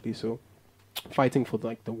basically, so fighting for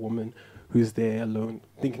like the woman who's there alone,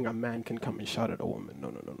 thinking a man can come and shout at a woman.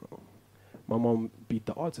 No. My mom beat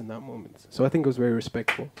the odds in that moment. So I think it was very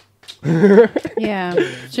respectful. Yeah.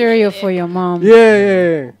 Cheerio for your mom.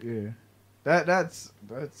 Yeah. That's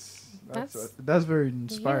very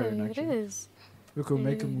inspiring. Yeah, actually, it is. we could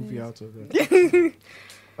make a movie out of that.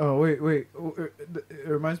 Oh wait! It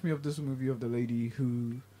reminds me of this movie of the lady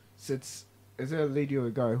who sits. Is it a lady or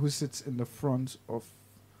a guy who sits in the front of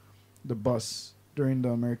the bus during the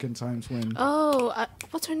American times when? Oh,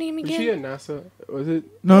 what's her name Was again? she at NASA? Was it?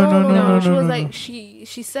 No. She was like she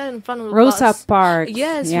sat in front of a Rosa bus. Parks.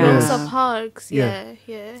 Yes, Yeah. Rosa Parks. Yeah.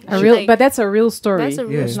 Yeah. A She, real, like, but that's a real story. that's a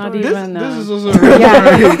real Yeah. Not story. even. This is also a real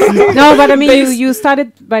Yeah. story. No, but I mean, you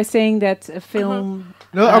started by saying that a film.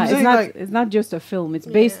 No, I'm it's saying not. like It's not just a film. It's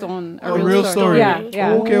based on a real story. Yeah.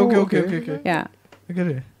 Okay. Yeah. I get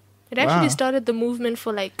it. It actually Wow. started the movement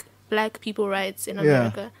for like black people rights in Yeah.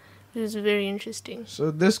 America. It was very interesting.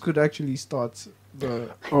 So this could actually start the.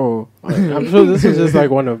 Oh, I'm sure this is just like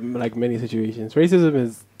one of like many situations.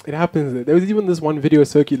 Racism it happens. There was even this one video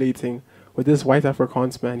circulating with this white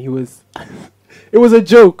Afrikaans man. It was a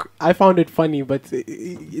joke. I found it funny, but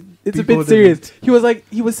it's a People bit serious. didn't.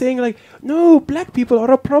 He was saying like, no, black people are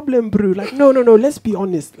a problem, bro. Like, no, let's be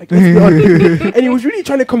honest. Like, let's be honest. And he was really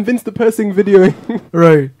trying to convince the person videoing.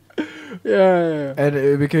 Right. Yeah. And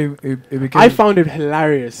it became. I found it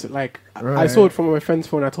hilarious. Like, I Right. saw it from my friend's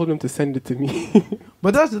phone. I told him to send it to me.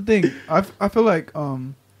 But that's the thing. I feel like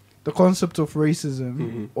the concept of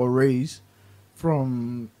racism or race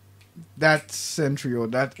from that century or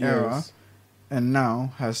that era Yes. and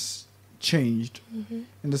now has changed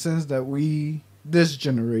in the sense that this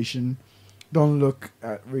generation don't look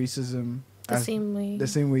at racism The as same way. the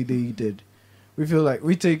same way they did. We feel like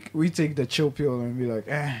we take the chill pill and be like,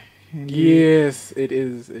 Yes, it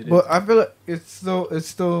is. But I feel like it's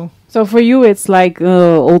still. So for you, it's like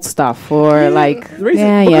old stuff, or like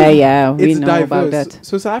Racist, we it's know diverse. about that.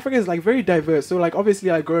 So South Africa is like very diverse. So like obviously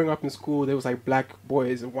like growing up in school, there was like black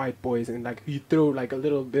boys and white boys, and like you throw like a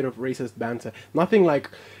little bit of racist banter. Nothing like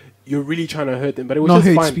you're really trying to hurt them, but it was Not just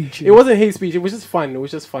hate fun. speech, It yeah. wasn't hate speech. It was just fun. It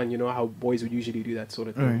was just fun. You know how boys would usually do that sort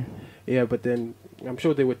of thing. Right. Yeah, but then I'm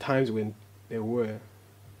sure there were times when there were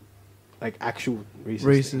like actual racist things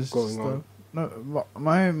Racist going stuff. on. No,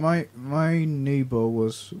 my neighbor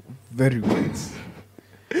was very white.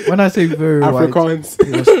 When I say very Afrikaans. white,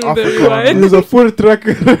 he was Afrikaans. He was a full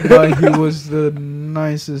trucker. But he was the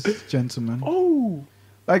nicest gentleman. Oh.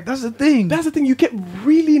 Like that's the thing. That's the thing. You get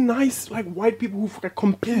really nice, like white people who've like,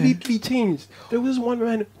 completely changed. There was one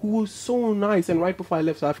man who was so nice, and right before I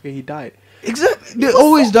left South Africa, he died. Exactly. They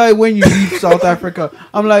always die when you leave South Africa.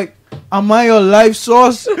 I'm like, am I your life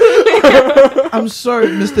source? I'm sorry,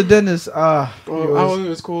 Mr. Dennis. It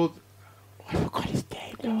was called. I forgot his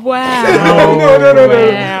name. Wow. No. Wow.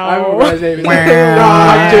 I remember his name. Wow. No,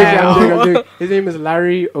 I'm joking. His name is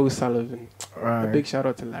Larry O'Sullivan. Right. A big shout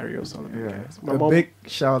out to Larry O'Sullivan. Yeah. Guys. My A mom, big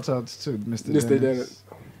shout out to Mr. Mr. Dennis. Dennis.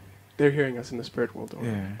 They're hearing us in the spirit world. Though.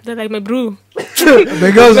 Yeah. They're like my brew.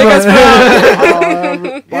 Because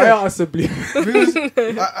Why are us a bleep? because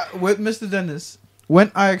with Mr. Dennis,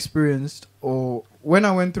 when I experienced or when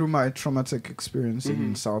I went through my traumatic experience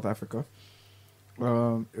in South Africa,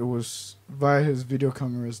 it was via his video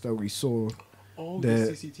cameras that we saw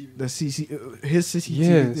The CCTV. his CCTV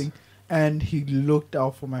Yes. thing, and he looked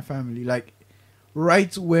out for my family. Like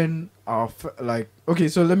right when okay,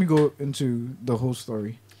 so let me go into the whole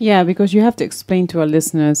story. Yeah, because you have to explain to our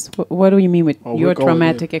listeners what do you mean with Oh, your we're going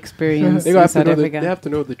traumatic experience They in have, South they Africa. have to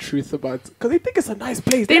know the truth about, because they think it's a nice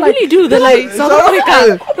place. They They're really do. They're like South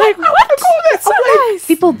Africa. Like what? It's so nice.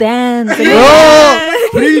 People dance. Oh,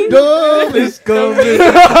 freedom is coming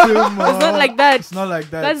tomorrow. It's not like that. It's not like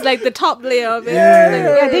that. That's like the top layer of it.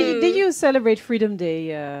 Yeah. Yeah, did you celebrate Freedom Day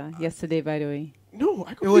yesterday, by the way? No,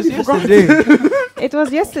 I It was completely forgot. yesterday. It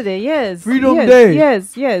was yesterday, yes. Freedom Yes, Day.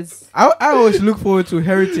 Yes. I always look forward to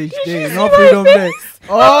Heritage Day, not Freedom Day.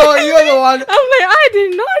 Oh, you're the one. I'm like, I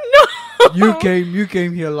did not know. You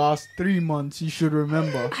came here last 3 months. You should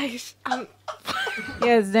remember.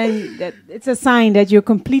 Yes, then it's a sign that you're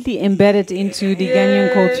completely embedded into the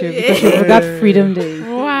Ghanaian culture because you forgot Freedom Day.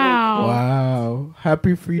 Wow. Wow.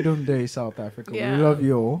 Happy Freedom Day, South Africa. Yeah. We love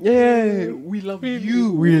you all. Yeah, we love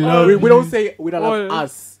you. We love we don't you. say we don't love All.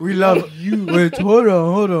 us. We love you. Wait, hold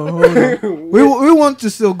on. We want to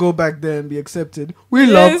still go back there and be accepted. We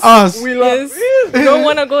love Yes. us. We love Yes. You don't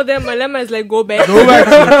want to go there. Malema is like, go back. Go back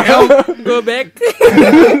to hell. Go back.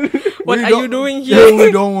 What We are don't- you doing Yeah, here?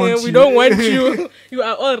 we don't want Yeah, you. we don't want you. You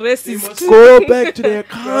are all racist. go back to their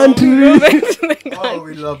country. Go back to the Oh,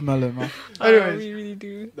 country. we love Malema. Oh, Anyways. we really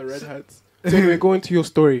do. The red hats. So anyway, go into your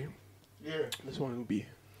story. Yeah. This one will be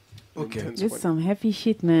Okay. intense This one. some heavy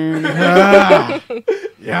shit, man.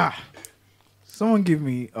 Yeah. Someone give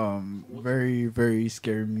me very, very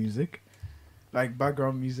scary music. Like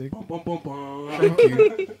background music. Bum, bum, bum, bum. Thank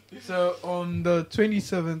you. So on the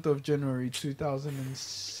 27th of January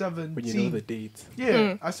 2017. But you know the date.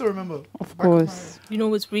 Yeah, I still remember. Of Back of course. You know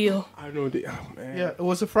what's real. I know the man. Yeah, it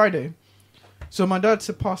was a Friday. So my dad's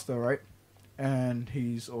a pastor, right? And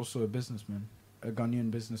he's also a businessman, a Ghanaian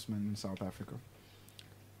businessman in South Africa.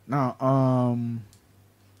 Now,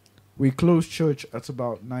 we closed church at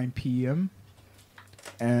about 9 p.m.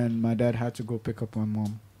 And my dad had to go pick up my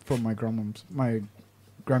mom from my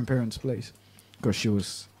grandparents' place, because she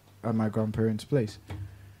was at my grandparents' place.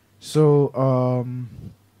 So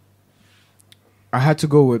I had to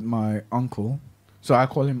go with my uncle. So I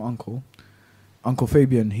call him Uncle. Uncle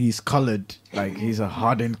Fabian. He's colored, like he's a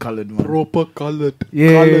hardened colored man. Proper colored.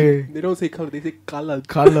 Yeah. Colored. They don't say colored, they say colored.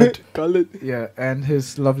 Colored. Colored. Yeah, and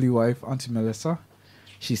his lovely wife, Auntie Melissa.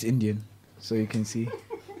 She's Indian, so you can see.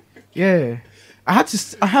 Yeah, I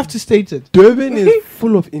have to state it. Durban is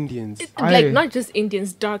full of Indians. Like, Aye. not just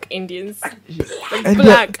Indians, dark Indians. Like And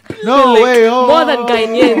black. No, Like, wait, oh, more than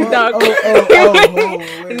Ghanaian dark.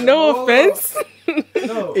 wait, No oh. offense.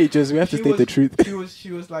 No. Hey, just we have to She state the was- truth.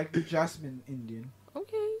 She was like the Jasmine Indian,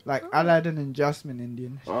 Okay. like Aladdin and Jasmine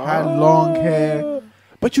Indian. She had long hair.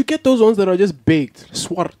 But you get those ones that are just baked,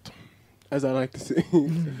 swart, as I like to say.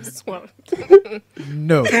 Swart.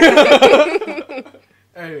 No.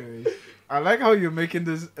 Anyways, I like how you're making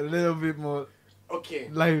this a little bit more Okay.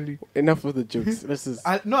 lively. Enough of the jokes. Let's just.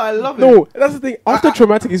 I love it. No, that's the thing. After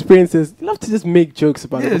traumatic experiences, you love to just make jokes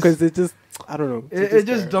about it Yes. because it just, I don't know. It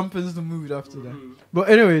just dampens the mood after that. But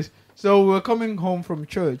anyways, so we're coming home from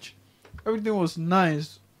church. Everything was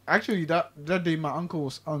nice. Actually, that day my uncle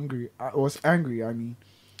was angry. I mean,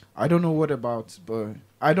 I don't know what about, but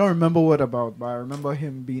I don't remember what about. But I remember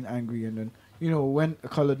him being angry, and then when a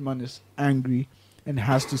colored man is angry and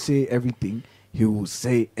has to say everything, he will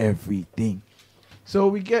say everything. So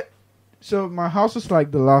my house is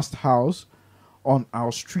like the last house on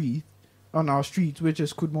our street, which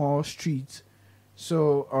is Kudmore Street.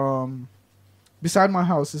 So beside my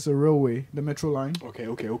house is a railway, the metro line,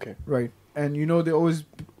 Okay. right? And they always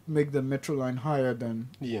make the metro line higher than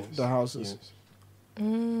Yes. the houses. Yes.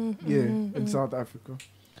 In South Africa.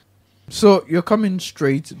 So you're coming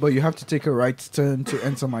straight, but you have to take a right turn to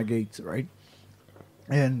enter my gate, right?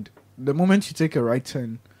 And the moment you take a right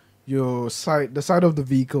turn, the side of the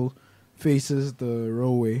vehicle faces the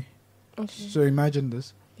railway. Okay. So imagine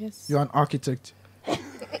this. Yes. You're an architect.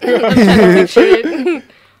 Picture it.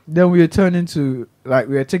 Then we are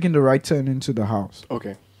taking the right turn into the house.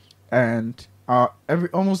 Okay. And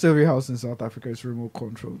almost every house in South Africa is remote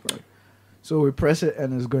controlled, right? So we press it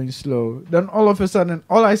and it's going slow. Then all of a sudden,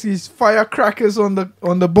 all I see is firecrackers on the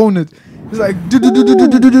bonnet. It's like do do do do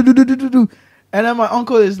do do do do do do do. And then my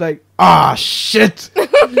uncle is like, shit.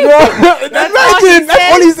 That's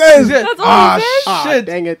all he says. That's all he says. Shit.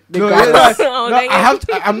 Dang it. They No, got it's us. like, Oh, no,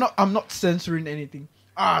 dang it. I'm not censoring anything.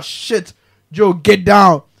 Shit. Joe, get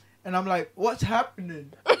down. And I'm like, what's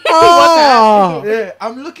happening? Yeah,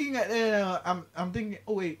 I'm looking at it. I'm thinking,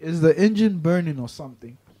 oh wait, is the engine burning or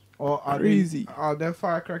something? Or Crazy. Are there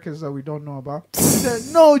firecrackers that we don't know about? He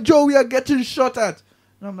said, no, Joe, we are getting shot at.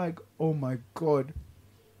 And I'm like, oh my god.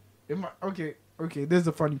 Okay, there's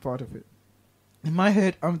the funny part of it. In my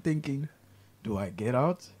head, I'm thinking, do I get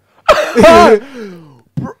out?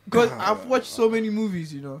 Because I've watched so many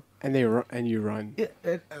movies, And they run, and you run.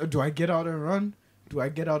 Yeah, do I get out and run? Do I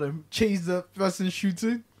get out and chase the person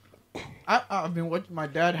shooting? I've been watching. My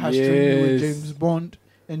dad has trained me with Yes. James Bond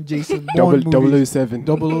and Jason Bond Double movies. 007.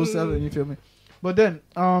 007, you feel me? But then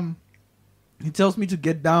he tells me to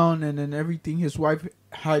get down, and then everything. His wife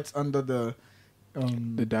hides under the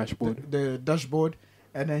dashboard. the dashboard,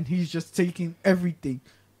 and then he's just taking everything.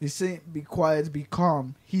 He's saying, "Be quiet, be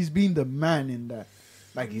calm." He's being the man in that,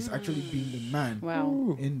 like he's actually being the man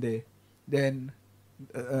Wow. in there. Then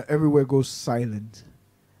everywhere goes silent,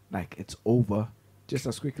 like it's over, just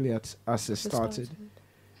as quickly as it started.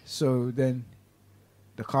 So then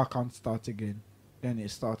the car can't start again. then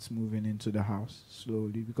it starts moving into the house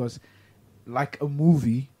slowly, because like a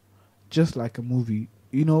movie, just like a movie,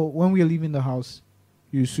 you know, when we are leaving the house,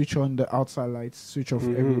 you switch on the outside lights, switch off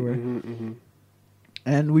everywhere.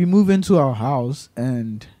 And we move into our house,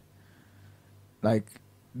 and like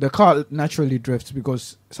the car naturally drifts,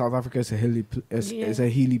 because South Africa is a hilly is a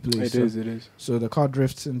hilly place. It is. So the car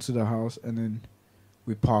drifts into the house, and then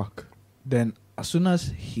we park. Then as soon as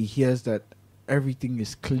he hears that everything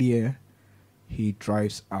is clear, he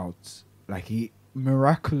drives out. Like he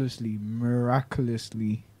miraculously,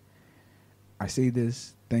 I say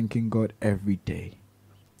this thanking God every day,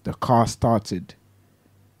 the car started.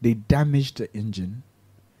 They damaged the engine,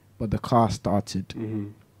 but the car started.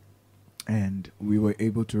 And we were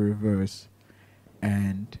able to reverse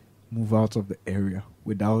and move out of the area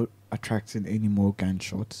without attracting any more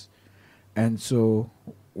gunshots. And so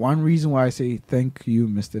one reason why I say thank you,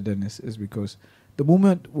 Mr. Dennis, is because the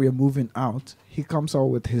moment we're moving out, he comes out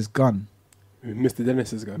with his gun. Mr.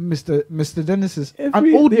 Dennis's gun. Mr. Dennis is an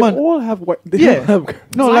They old man. all have white. They Yeah. all have guns.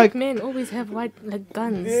 No, White like, men always have white like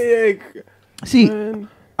guns. see, Man.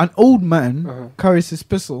 an old man carries his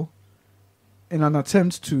pistol in an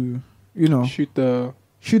attempt to, you know, Shoot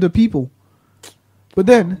the people. But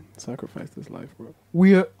then sacrifice his life, bro.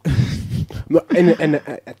 we are No, and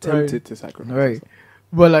attempted to sacrifice. right. his life.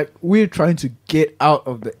 But like we're trying to get out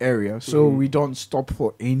of the area, so we don't stop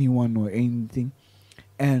for anyone or anything.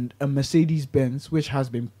 And a Mercedes Benz, which has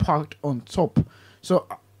been parked on top, so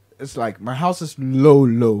it's like my house is low,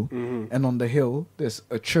 and on the hill there's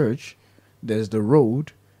a church, there's the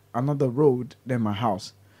road, another road, then my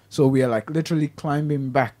house. So we are like literally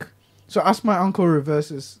climbing back. So as my uncle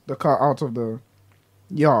reverses the car out of the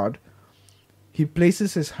yard, he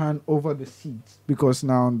places his hand over the seats, because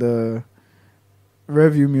now the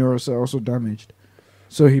rearview mirrors are also damaged.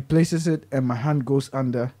 So he places it, and my hand goes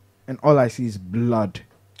under, and all I see is blood.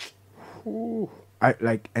 Ooh.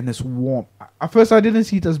 And it's warm. At first I didn't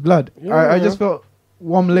see it as blood. I just felt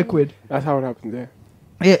warm liquid. That's how it happened there.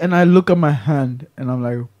 Yeah, and I look at my hand, and I'm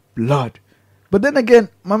like, blood. But then again,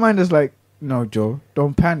 my mind is like, no, Joe,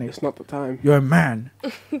 don't panic. It's not the time. You're a man.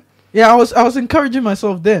 Yeah, I was encouraging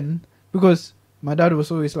myself then, because my dad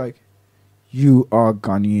was always like, you are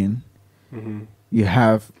Ghanaian. You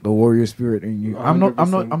have the warrior spirit in you. I'm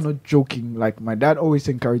not joking. Like, my dad always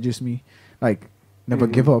encourages me, like, never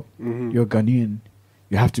give up. You're Ghanaian.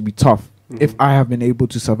 You have to be tough. If I have been able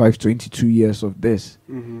to survive 22 years of this,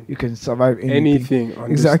 you can survive anything.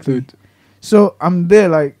 Exactly. Understood. So I'm there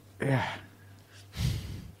like, yeah.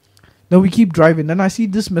 Then we keep driving. Then I see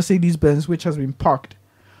this Mercedes Benz, which has been parked,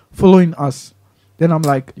 following us. Then I'm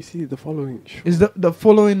like, You see the following. is the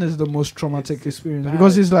following is the most traumatic experience, bad.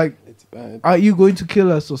 because it's like, It's bad. are you going to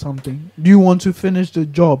kill us or something? Do you want to finish the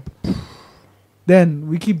job? Then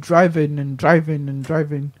we keep driving and driving and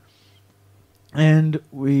driving, and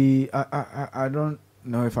I don't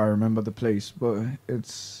know if I remember the place, but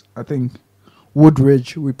it's, I think,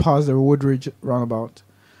 Woodridge. We passed the Woodridge roundabout,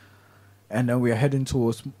 and then we are heading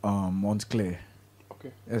towards Montclair.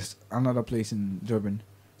 Okay. It's another place in Durban.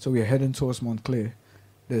 So we are heading towards Montclair.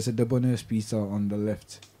 There's a Debonair's Pizza on the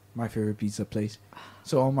left, my favorite pizza place.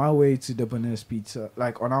 So on my way to Debonair's Pizza,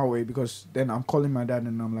 like on our way, because then I'm calling my dad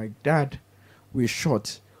and I'm like, Dad, we're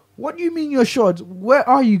short. What do you mean you're short? Where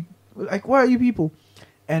are you? Like, where are you people?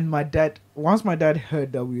 And my dad, once my dad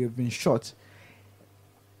heard that we have been shot,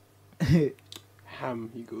 Ham,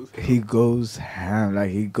 he goes. he goes ham,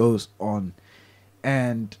 like he goes on.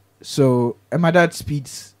 And so, and my dad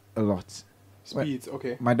speeds a lot. Speeds,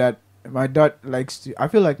 okay. My dad likes to, I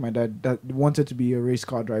feel like my dad that wanted to be a race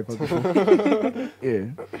car driver before. Yeah.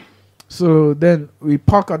 So then we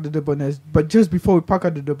park at the Debonair's, but just before we park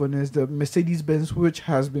at the Debonair's, the Mercedes Benz, which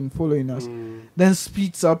has been following us, then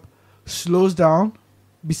speeds up, slows down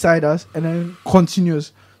beside us, and then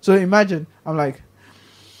continues. So imagine, I'm like,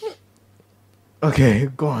 okay,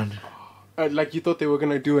 go on. Like you thought they were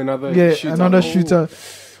gonna do another shooter. Another shooter.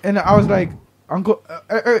 And I was like, Uncle,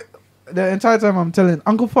 the entire time I'm telling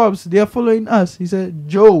Uncle Fabs, they are following us. He said,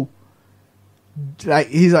 Joe. Like,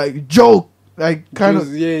 he's like, Joe. Like, kind of.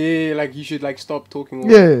 Yeah. Like, you should, like, stop talking.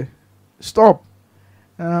 Yeah. Stop.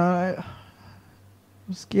 And I'm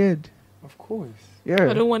scared. Of course. Yeah.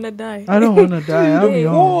 I don't want to die. I don't want to die. I'm Of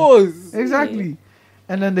young. course. Exactly.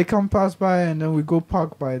 And then they come pass by, and then we go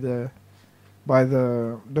park by the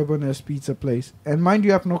Debonair's Pizza place. And mind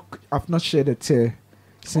you, I've not shed a tear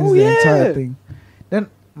since the entire thing. Then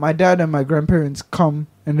my dad and my grandparents come,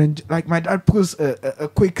 and then like my dad pulls a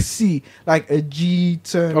quick C, like a G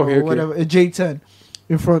turn or whatever, a J turn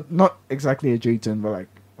in front. Not exactly a J turn, but like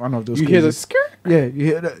one of those. You hear the skirt? Yeah, you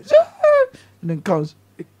hear that, and then comes,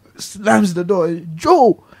 slams the door.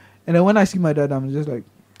 Joe. And then when I see my dad, I'm just like,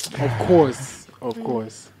 Of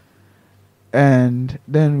course. and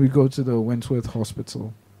then we go to the Wentworth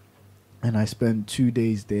Hospital, and I spend 2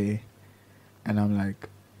 days there, and I'm like,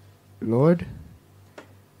 Lord,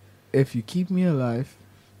 if you keep me alive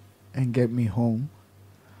and get me home,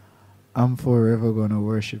 I'm forever gonna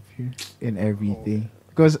worship you in everything.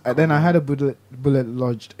 Because then I had a bullet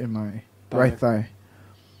lodged in my right thigh.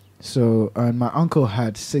 So, and my uncle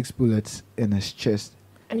had 6 bullets in his chest,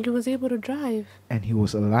 And he was able to drive. and he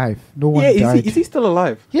was alive. No one Yeah, died. is he still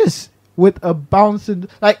alive? Yes, with a bouncing,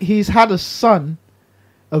 like he's had a son,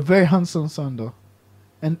 a very handsome son though,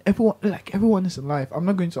 and everyone is alive. I'm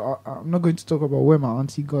not going to talk about where my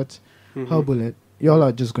auntie got her bullet. Y'all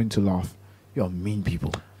are just going to laugh. You're mean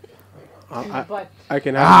people. I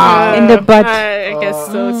can have In the butt. I guess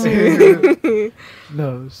so too.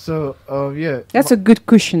 No, so yeah, That's a good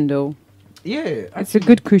cushion, though. yeah. It's a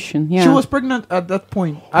good cushion. Yeah. She was pregnant at that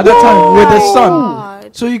point, at that time with a son.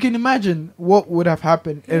 God. So you can imagine what would have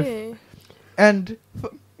happened if. Yeah. And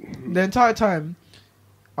the entire time,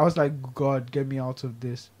 I was like, God, get me out of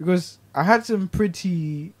this. Because I had some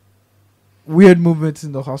pretty weird movements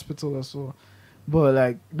in the hospital as well. But,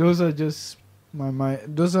 like, those are just my mind.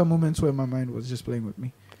 Those are moments where my mind was just playing with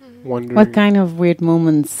me. wondering. What kind of weird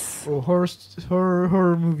moments? Or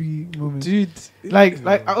horror movie moments. Dude. Like,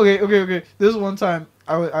 okay. This one time,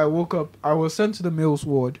 I woke up. I was sent to the males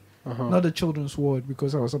ward, not the children's ward,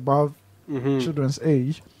 because I was above children's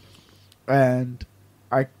age. And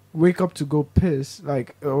I wake up to go piss.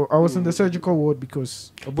 Like, I was in the surgical ward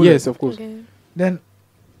because a bullet. Yes, of course. Okay. Then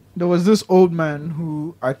there was this old man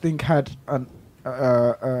who I think had an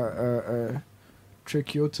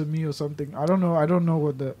tracheotomy or something. I don't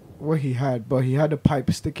know what he had, but he had a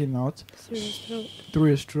pipe sticking out through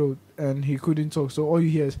his throat, and he couldn't talk. So all you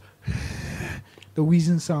hear is the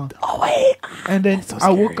wheezing sound. Oh wait! And then So I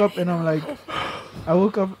woke scary. up and I'm like,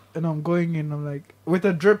 I'm going in. I'm like with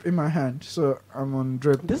a drip in my hand, so I'm on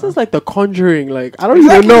drip. This is like The Conjuring. Like, I don't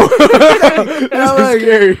even know. And I'm This is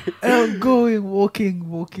scary. And I'm going,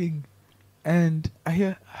 walking, and I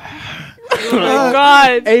hear. Oh my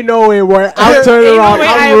God. Ain't no way, boy. I'm turning Ain't no around. way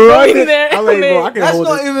I'm I'm running. going there. I'm like, bro, I can That's hold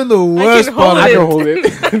not it. even the worst can part. hold I it.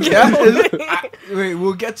 can hold it. Wait,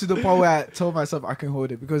 we'll get to the part where I told myself I can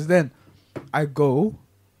hold it, because then I go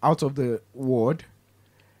out of the ward.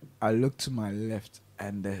 I look to my left,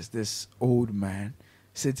 and there's this old man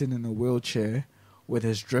sitting in a wheelchair with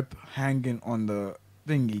his drip hanging on the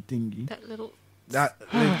thingy. That little. That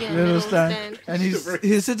Yeah, little stand. And he's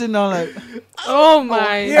sitting down like, Oh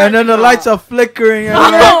my. and then the lights are flickering. And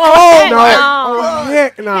Oh, no. no.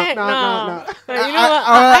 Heck Heck no. You know what?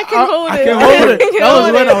 I can hold I it. can hold it. That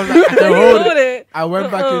was when I was like, I can hold it. it. I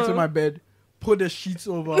went back into my bed, put the sheets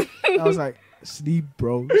over. I was like, sleep,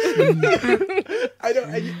 bro. Sleep. I don't.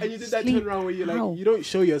 And you did that Sleep. turn around where you How? like, you don't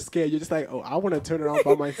show you're scared. You're just like, oh, I want to turn around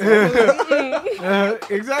by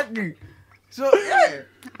myself. Exactly. So, yeah.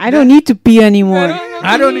 I don't need to pee anymore.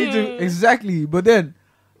 I don't need to. Exactly. But then,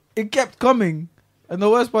 it kept coming. And the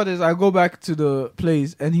worst part is I go back to the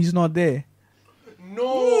place and he's not there.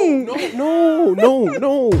 No.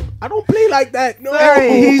 I don't play like that. No.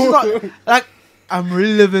 He's not. Like, I'm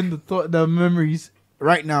reliving the memories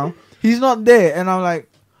right now. He's not there. And I'm like,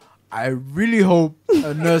 I really hope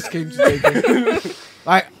a nurse came to take him.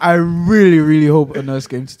 Like, I really, really hope a nurse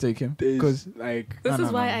came to take him. Because, like, This is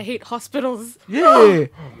why I hate hospitals. yeah. oh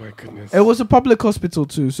my goodness, It was a public hospital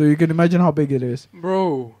too, so you can imagine how big it is.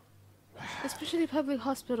 bro. Especially public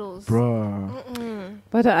hospitals. Bruh.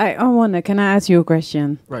 But I wonder, can I ask you a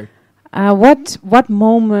question? Right. What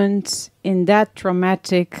moment in that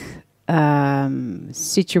traumatic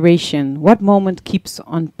situation, what moment keeps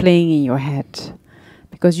on playing in your head?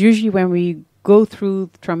 Because usually when we go through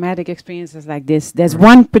traumatic experiences like this, there's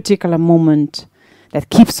one particular moment that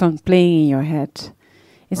keeps on playing in your head.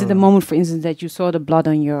 Is it the moment, for instance, that you saw the blood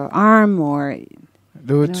on your arm, or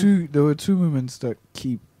There were No. two moments that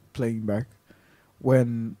keep playing back.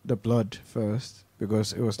 When the blood first,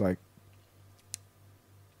 because it was like,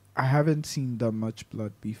 I haven't seen that much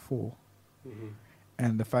blood before,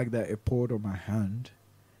 and the fact that it poured on my hand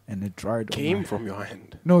and it dried on Came my from your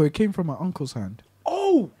hand. No, it came from my uncle's hand.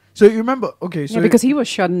 Oh, So you remember? Okay, so yeah, because he was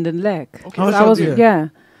shot in the leg. Okay, So he was I shot, was yeah. yeah.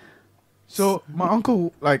 So my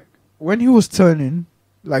uncle, like, when he was turning,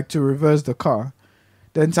 like, to reverse the car,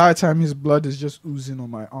 the entire time his blood is just oozing on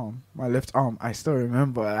my arm, my left arm. I still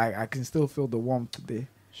remember. I can still feel the warmth there.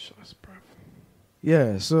 shucks, bro.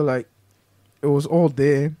 Yeah, so, like, it was all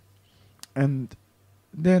there. And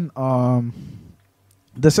then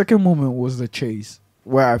the second moment was the chase,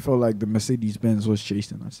 where I felt like the Mercedes-Benz was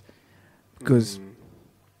chasing us. Because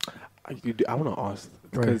I want to ask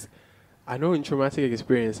because I know in traumatic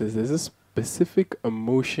experiences there's a specific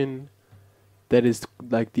emotion that is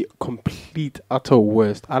like the complete utter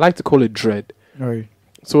worst. I like to call it dread. Right.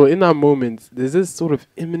 So in that moment, there's this sort of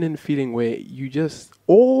imminent feeling where you just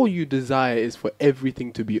all you desire is for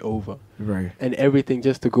everything to be over, Right. and everything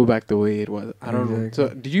just to go back the way it was. I don't know. So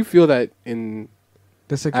did you feel that in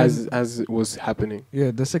The second, as it was happening?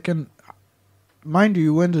 yeah, the second, mind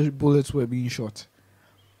you, when the bullets were being shot,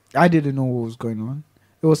 I didn't know what was going on.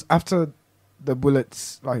 It was after the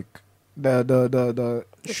bullets, like the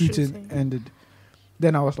shooting ended.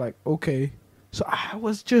 Then I was like, okay, so I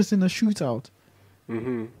was just in a shootout.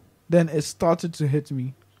 Mm-hmm. Then it started to hit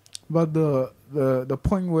me, but the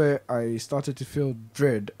point where I started to feel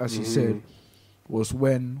dread, as you said, was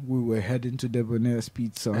when we were heading to Debonair's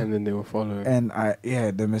Pizza, And then they were following. and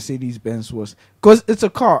the Mercedes Benz was, because it's a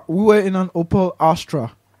car. We were in an Opel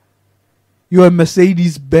Astra. You're a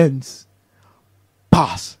Mercedes Benz.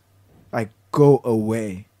 Pass, like go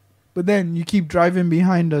away. But then you keep driving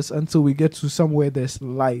behind us until we get to somewhere there's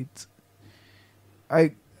light.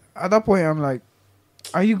 At that point I'm like,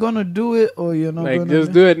 are you gonna do it or you're not Like, gonna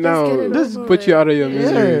just do it now. get it Just over put you with. out of your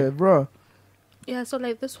misery. Yeah, bro. Yeah, so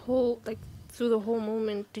like this whole, like through the whole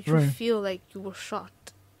moment, did you Right. feel like you were shot?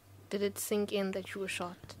 Did it sink in that you were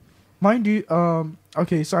shot? Mind you,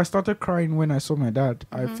 okay, so I started crying when I saw my dad.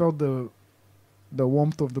 I felt the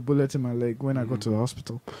warmth of the bullet in my leg when I got to the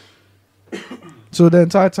hospital. So the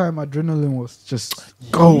entire time adrenaline was just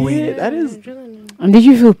going. Yeah, that is. Adrenaline. And did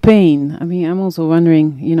you feel pain? I mean, I'm also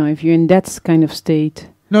wondering, if you're in that kind of state.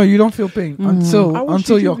 No, you don't feel pain I watched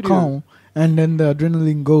until YouTube you're videos. calm, and then the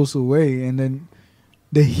adrenaline goes away, and then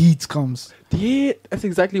the heat comes. Yeah, that's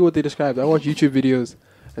exactly what they described. I watched YouTube videos,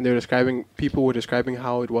 and people were describing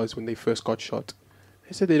how it was when they first got shot.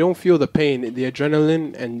 They said they don't feel the pain, the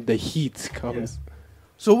adrenaline and the heat comes.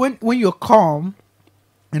 So when you're calm,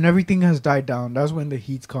 and everything has died down, that's when the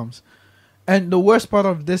heat comes. And the worst part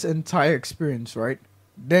of this entire experience, right?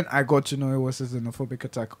 Then I got to know it was a xenophobic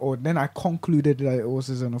attack, or then I concluded that it was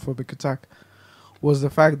a xenophobic attack, was the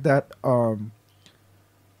fact that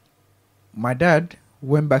my dad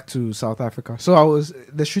went back to South Africa. So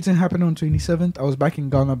the shooting happened on 27th. I was back in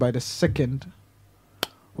Ghana by the 2nd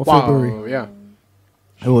of February. Yeah.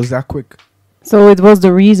 It was that quick. So it was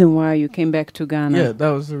the reason why you came back to Ghana. Yeah, that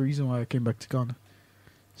was the reason why I came back to Ghana.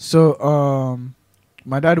 So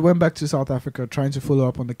my dad went back to South Africa trying to follow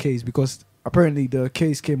up on the case, because apparently the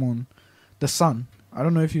case came on the Sun. I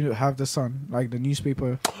don't know if you have the Sun, like the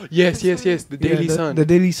newspaper. Yes. The Daily Sun. The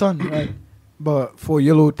Daily Sun, right? But for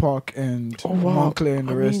Yellowwood Park and Montclair and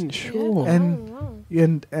the rest. Sure. And- wow.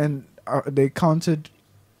 And they counted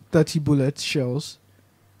 30 bullet shells.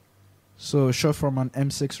 So shot from an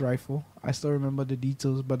M6 rifle. I still remember the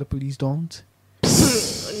details, but the police don't.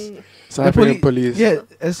 South African police. Yeah,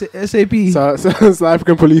 SAP. South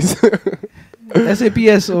African police.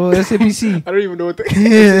 SAPS or SAPC. I don't even know what they.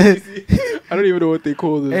 I don't even know what they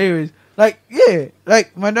call it. Anyways, like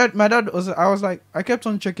my dad was. I kept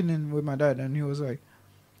on checking in with my dad, and he was like,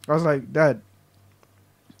 I was like, Dad,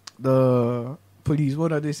 the police,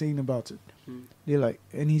 what are they saying about it? They're like,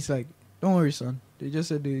 and he's like, don't worry, son. They just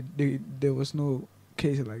said there was no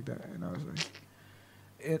case like that, and I was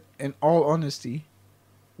like, in all honesty,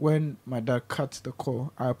 when my dad cut the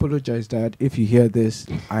call, I apologize, Dad. If you hear this,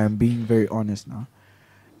 I am being very honest now.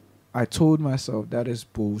 I told myself that is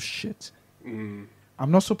bullshit. I'm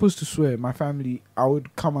not supposed to swear. My family, I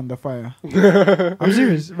would come under fire. I'm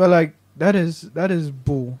serious, but like that is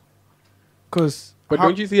bull. But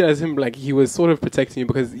don't you see it as him like he was sort of protecting you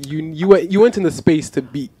because you went in the space to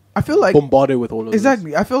be I feel like bombarded with all of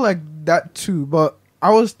exactly. I feel like that too. But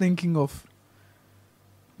I was thinking of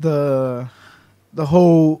the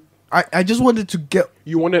whole. I just wanted to get.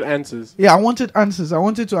 You wanted answers. Yeah, I wanted answers. I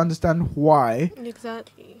wanted to understand why.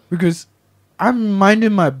 Exactly. Because I'm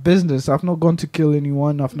minding my business. I've not gone to kill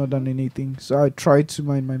anyone. I've not done anything. So I tried to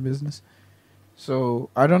mind my business. So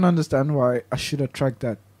I don't understand why I should attract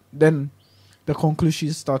that. Then the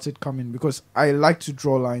conclusions started coming because I like to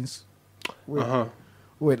draw lines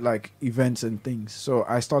with like events and things. So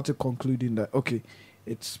I started concluding that, okay,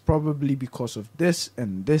 it's probably because of this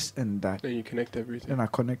and this and that. Then you connect everything. And I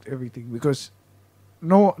connect everything because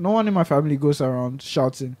no one in my family goes around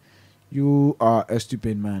shouting, "You are a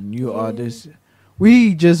stupid man. You are this."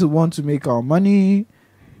 We just want to make our money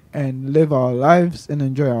and live our lives and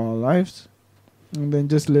enjoy our lives, and then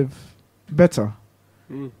just live better.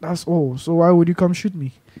 That's all. So why would you come shoot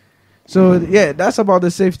me? So yeah, that's about the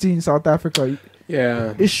safety in South Africa.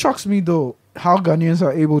 Yeah, it shocks me though how Ghanaians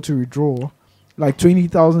are able to withdraw like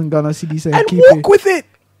 20,000 Ghana cedis and keep walk it with it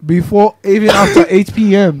before even after 8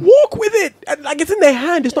 p.m. Walk with Like, it's in their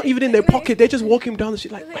hand. It's not even in their pocket. They're just walking down the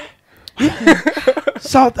street like,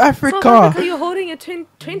 South Africa. South Africa, you're holding a 20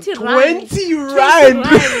 rand. 20 rand.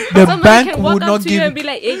 The Somebody bank can walk would up not to give you and be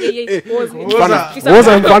like, hey,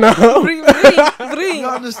 Bring. You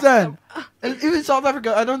understand? And even South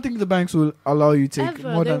Africa, I don't think the banks will allow you to take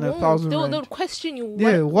Ever. more They than won't. 1,000 They'll rand. question you.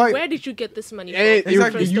 Yeah, why? Where did you get this money from?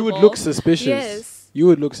 Exactly. You would First of look all. suspicious. Yes. You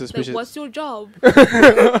would look Like, suspicious. what's your job?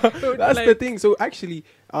 That's the thing. So actually,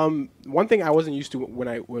 one thing I wasn't used to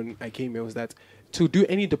when I came here was that to do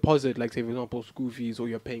any deposit, like say for example school fees, or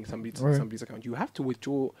you're paying somebody's account, you have to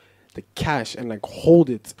withdraw the cash and like hold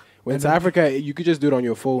it. When in South Africa, you could just do it on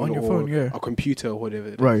your phone a computer or whatever.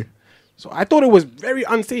 It is. Right. So I thought it was very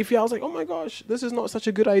unsafe. Yeah, I was like, oh my gosh, this is not such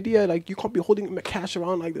a good idea. Like, you can't be holding cash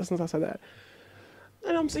around like this and stuff like that.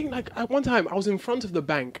 And I'm saying, like, at one time I was in front of the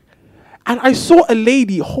bank, and I saw a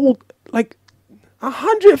lady hold like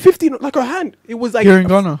 150, like her hand. It was like Here in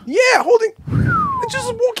Ghana. Yeah, holding,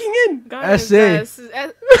 just walking in. SA.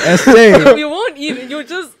 SA. You won't eat it. You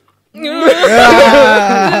just.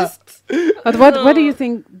 But what do you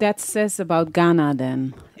think that says about Ghana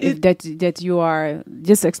then? If that you are,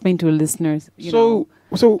 just explain to listeners.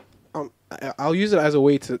 I'll use it as a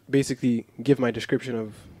way to basically give my description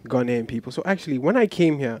of Ghanaian people. So actually, when I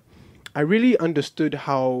came here, I really understood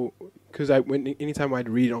how, because anytime I'd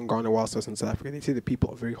read on Ghana whilst I was in South Africa, they say the people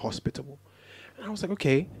are very hospitable, and I was like,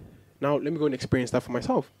 okay, now let me go and experience that for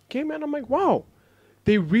myself. Came and I'm like, wow,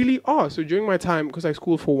 they really are. So during my time, because I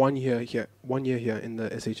schooled for 1 year here in the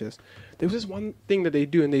SHS, there was this one thing that they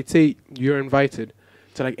do, and they'd say you're invited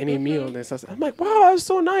to like any meal and stuff. I'm like, wow, that's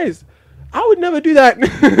so nice. I would never do that.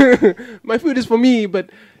 My food is for me, but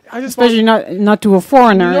I just especially not to a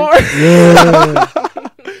foreigner. No. Yeah.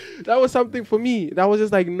 That was something for me. That was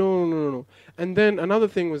just like no. And then another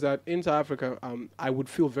thing was that in South Africa, I would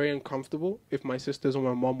feel very uncomfortable if my sisters or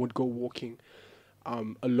my mom would go walking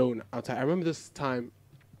alone outside. I remember this time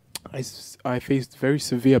I faced very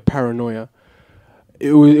severe paranoia.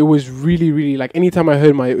 It was really, really like anytime I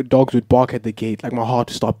heard my dogs would bark at the gate, like my heart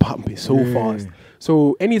would start pumping so fast.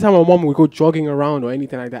 So anytime my mom would go jogging around or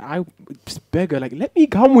anything like that, I would just beg her, like, let me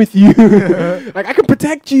come with you. Like, I can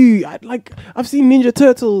protect you. I've seen Ninja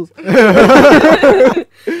Turtles.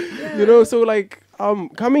 You know, so like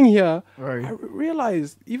coming here, I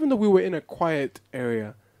realized even though we were in a quiet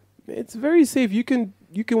area, it's very safe. You can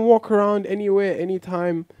walk around anywhere,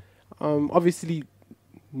 anytime. Obviously,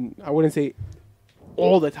 I wouldn't say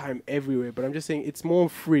all the time, everywhere, but I'm just saying it's more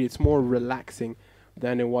free, it's more relaxing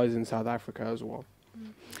than it was in South Africa as well.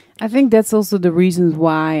 I think that's also the reasons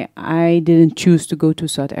why I didn't choose to go to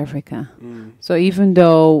South Africa. So even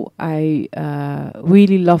though I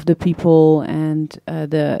really love the people and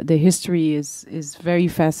the history is very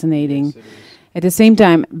fascinating, Yes, at the same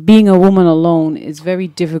time, being a woman alone is very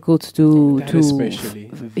difficult to especially.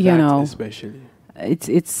 I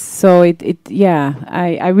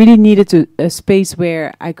really needed a space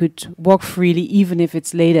where I could walk freely, even if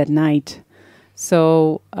it's late at night.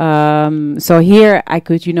 So here I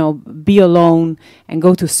could, be alone and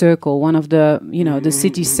go to Circle, one of the, the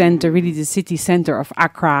city center, really the city center of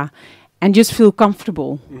Accra, and just feel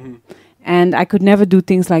comfortable. And I could never do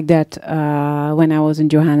things like that when I was in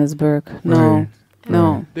Johannesburg. No.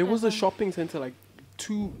 There was a shopping center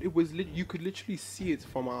you could literally see it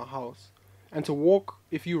from our house. And to walk,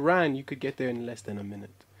 if you ran, you could get there in less than a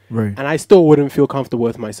minute. Right. And I still wouldn't feel comfortable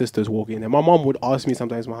with my sisters walking there. My mom would ask me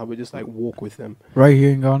sometimes, Mahabhag, just like walk with them. Right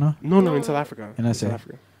here in Ghana? No, in South Africa. In SA. South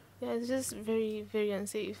Africa. Yeah, it's just very, very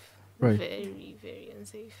unsafe. Right. Very, very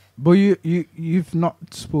unsafe. But you've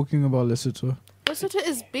not spoken about Lesotho. Lesotho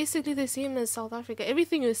is basically the same as South Africa.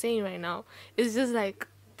 Everything you're saying right now is just like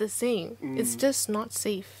the same. It's just not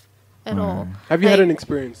safe at all. Have you had an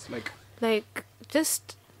experience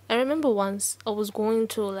I remember once I was going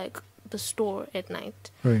to like the store at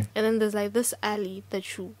night, right? And then there's like this alley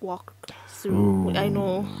that you walk through. I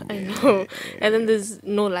know. And then there's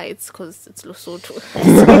no lights because it's Lesotho.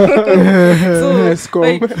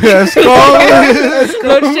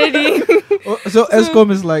 Load shedding. So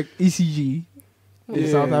Eskom is like ECG in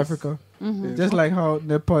South Africa, just like how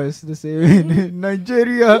Nepal is the same in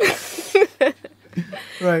Nigeria.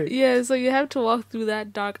 Right. Yeah, so you have to walk through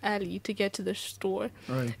that dark alley to get to the store.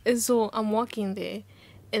 Right. And so I'm walking there,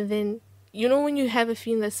 and then when you have a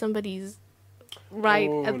feeling that somebody's right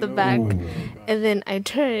at the back, and then I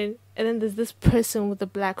turn and then there's this person with a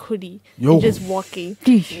black hoodie Yo. just walking.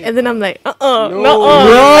 Sheesh. And then I'm like, No. no.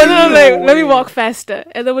 And then I'm like, let me way. walk faster.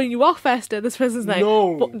 And then when you walk faster, this person's like,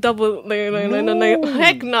 No. double, like, No.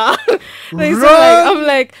 heck nah. Like, so Run. I'm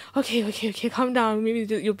like, okay, calm down. Maybe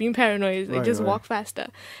you're being paranoid. Like, Right, just right. walk faster.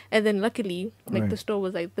 And then luckily, like, Right. the store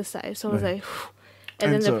was like this size. So I was Right. like,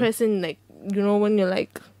 and then And the so- person, like, you know, when you're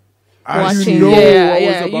like, As watching, you know, yeah, what was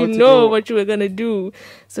yeah, about you to know go. what you were gonna do.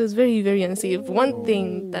 So it's very, very unsafe. One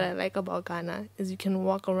thing that I like about Ghana is you can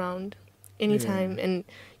walk around anytime and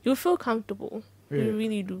you feel comfortable. Yeah. You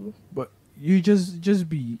really do. But you just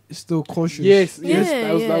be still cautious. Yes. Yeah,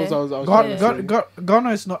 That was yeah. what I was trying to say. Ghana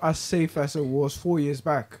is not as safe as it was 4 years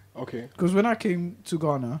back. Okay. Because when I came to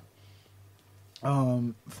Ghana,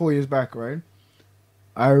 4 years back, right?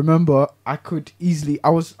 I remember I could easily. I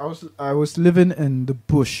was living in the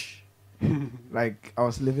bush, like I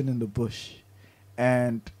was living in the bush,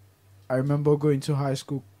 and I remember going to high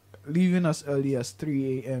school, leaving as early as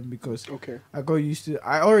 3 a.m. because Okay. I got used to.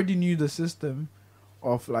 I already knew the system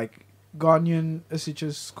of like Ghanaian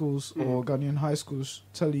SHS schools or Ghanaian high schools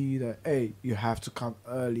telling you that hey, you have to come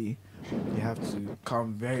early. You have to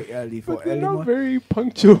come very early for But they're early not morning. very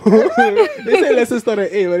punctual. They say lessons start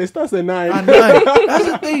at 8, but it starts at 9. And like, that's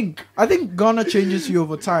the thing. I think Ghana changes you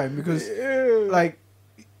over time because, like,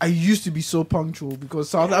 I used to be so punctual because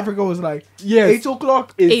South Africa was like yes. 8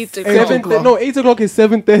 o'clock. It's 8 7 o'clock. No, 8 o'clock is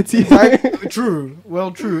 7:30. Like, true. Well,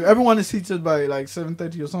 true. Everyone is seated by like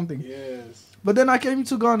 7:30 or something. Yes. But then I came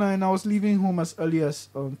to Ghana and I was leaving home as early as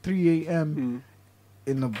 3 a.m.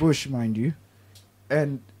 in the bush, mind you.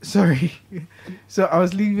 And sorry, so I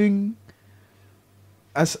was leaving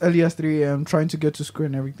as early as 3 a.m. trying to get to school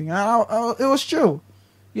and everything. And it was chill.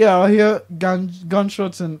 Yeah, I hear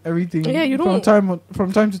gunshots and everything. Yeah, you from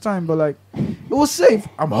don't- time to time, but like it was safe.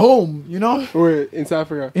 I'm home, you know, Wait, in South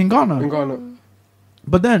Africa. in Ghana. In Ghana.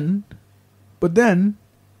 But then,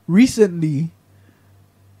 recently,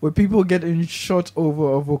 where people getting shot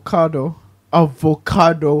over avocado,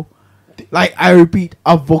 like I repeat,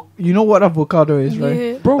 you know what avocado is, right?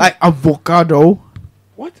 Yeah. Bro, Like avocado.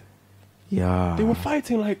 what? Yeah. They were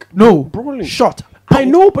fighting like no brawling. shot. I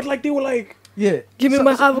know, but like they were like Yeah. Give me So-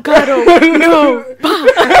 my avocado. No.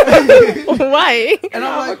 Why? And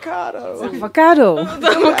I'm like, avocado. Avocado.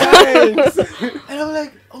 and I'm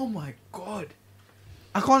like, oh my god,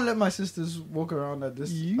 I can't let my sisters walk around at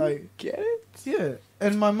this. You Like, get it? yeah.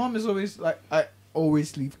 And my mom is always like, I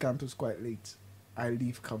always leave campus quite late. I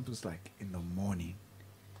leave campus like in the morning.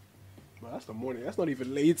 Well, that's the morning. That's not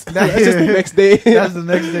even late. That- That's just the next day. That's the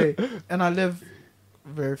next day. And I live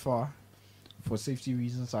very far. For safety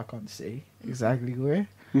reasons, I can't say exactly where.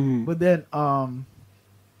 Mhm. But then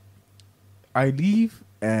I leave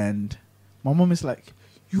and my mom is like,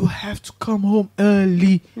 you have to come home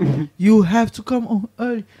early. You have to come home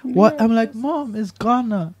early. What? I'm like, Mom, it's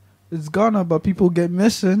Ghana. It's Ghana, but people get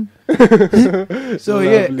missing. So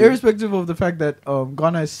yeah, Lovely. irrespective of the fact that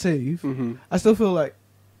Ghana is safe, Mhm. I still feel like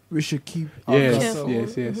we should keep our Yes, guns Careful. up.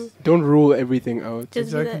 yes, yes. Mhm. Don't rule everything out.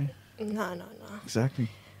 Just Exactly. be like, no. Exactly.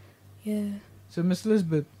 Yeah. So Miss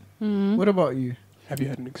Liesbeth, Mhm. what about you? Have you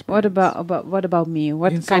had an experience? What about me?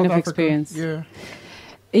 What In kind South of Africa? experience? Yeah.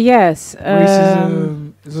 Yes.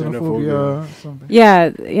 Racism, Xenophobia. xenophobia, something.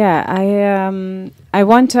 Yeah. I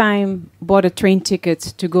one time bought a train ticket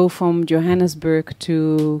to go from Johannesburg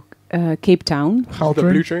to Cape Town. How The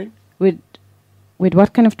blue train? With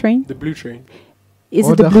what kind of train? The blue train. Is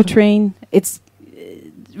Or it the the blue train? It's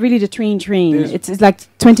really the train. There's- It's like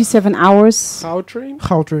 27 hours. How train?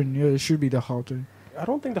 Gauteng, yeah, it should be the Gauteng. I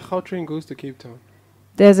don't think the how train goes to Cape Town.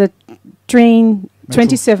 There's a train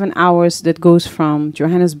 27 hours that goes from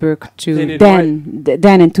Johannesburg to Then it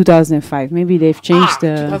then in 2005. Maybe they've changed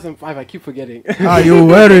the 2005. I keep forgetting. You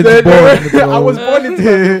were it born, I was bro. born in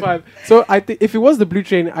 2005. So I think if it was the blue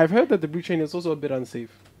train, I've heard that the blue train is also a bit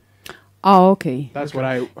unsafe. Oh, okay. That's what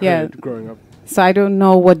I heard Yeah. growing up. So I don't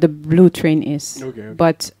know what the blue train is. Okay.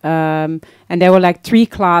 But and there were like 3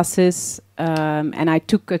 classes, and I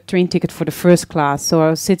took a train ticket for the first class. So I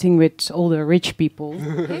was sitting with all the rich people,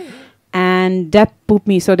 and that put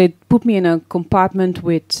me. So they put me in a compartment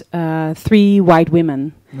with 3 white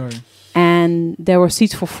women, No. and there were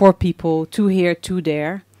seats for 4 people, 2 here, 2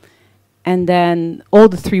 there, and then all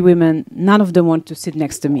the 3 women, none of them wanted to sit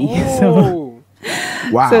next to me. So. Oh.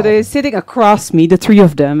 Wow. So they're sitting across me, the 3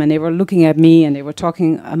 of them, and they were looking at me and they were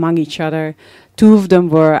talking among each other. 2 of them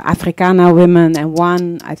were Afrikaner women, and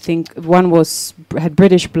one, I think, had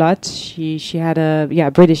British blood. She had a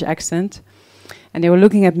British accent, and they were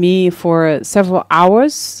looking at me for several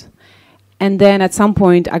hours. And then at some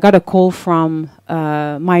point, I got a call from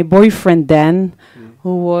my boyfriend then,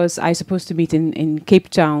 who was I supposed to meet in Cape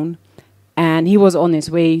Town. and he was on his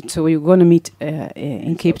way. So we were going to meet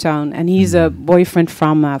in Cape Town, and he's a boyfriend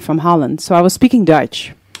from Holland. So I was speaking Dutch.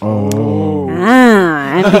 Oh.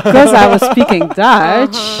 And because I was speaking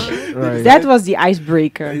Dutch, Right. that was the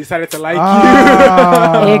icebreaker. He decided to like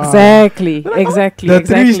Exactly. The exactly.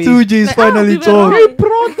 Three Stooges Like, finally we were told.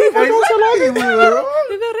 wrong. Exactly, we were wrong.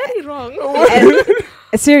 We were really wrong.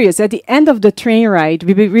 Serious. At the end of the train ride,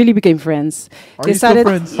 we really became friends. Are They you still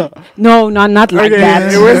started- friends? No, not like Okay,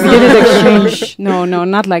 that. it was- We didn't exchange. No,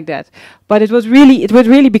 not like that. But it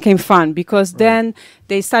really became fun because then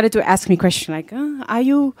they started to ask me questions like, "Are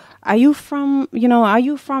you from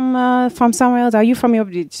from somewhere else? Are you from your?"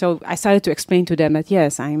 So I started to explain to them that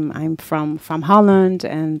yes, I'm from Holland,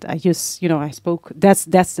 and I just I spoke. That's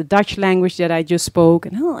the Dutch language that I just spoke,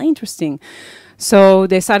 and interesting. So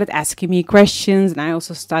they started asking me questions, and I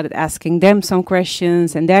also started asking them some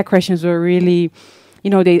questions, and their questions were really,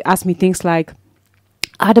 they asked me things like,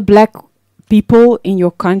 are the black people in your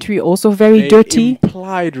country also very They dirty?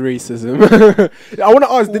 implied racism. I want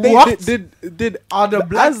to ask, What? did Are the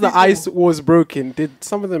black as the people- ice was broken, did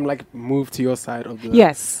some of them like move to your side of the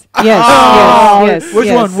Yes. Ah, Yes. Which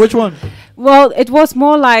yes. one? Which one? Well, it was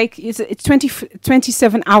more like it's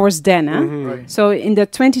 27 hours then. Huh? Right. So in the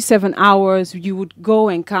 27 hours, you would go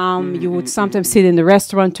and come. You would sometimes sit in the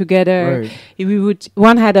restaurant together. Right.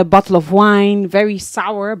 One had a bottle of wine, very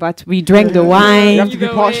sour, but we drank the wine. You have to be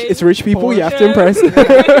Either posh. way. It's rich people. You have to Yeah. impress.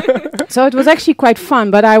 So it was actually quite fun,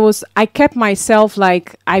 but I kept myself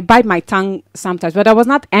like, I bite my tongue sometimes, but I was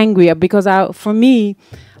not angry because for me,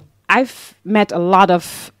 I've met a lot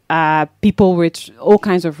of people with all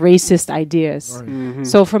kinds of racist ideas. Right.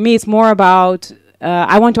 So for me, it's more about,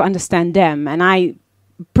 I want to understand them, and I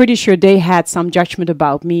pretty sure they had some judgment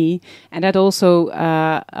about me, and that also,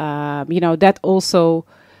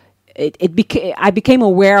 I became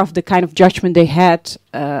aware of the kind of judgment they had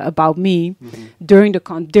about me during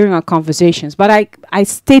our conversations. But I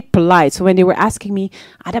stayed polite. So when they were asking me,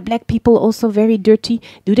 are the black people also very dirty?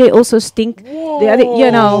 Do they also stink? Are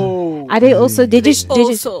they also? They just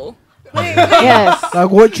Also. yes. Like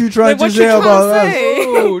what you trying to What say you about trying to us? say?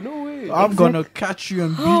 Oh no way! I'm gonna catch you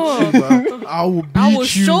and beat you, bro. I will beat I will you.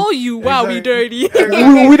 show you why we dirty.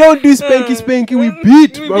 we don't do spanky. We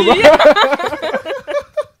beat.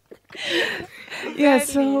 Yeah,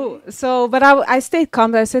 but I stayed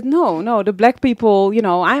calm. I said, no, the black people,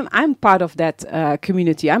 I'm part of that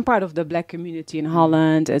community. I'm part of the black community in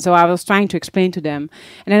Holland. And so I was trying to explain to them.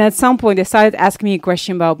 And then at some point, they started asking me a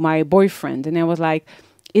question about my boyfriend. And I was like,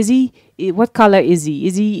 what color is he?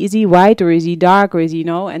 Is he white or is he dark or is he,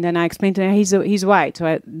 And then I explained to them, he's white.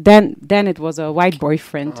 So then it was a white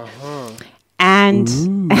boyfriend. And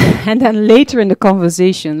and then later in the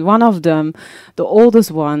conversation, one of them, the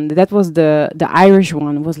oldest one, that was the Irish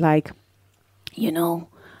one, was like, white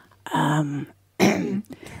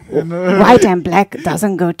and black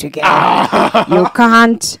doesn't go together. You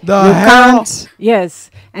can't.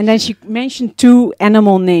 Yes. And then she mentioned two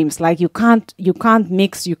animal names, like you can't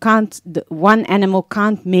mix. One animal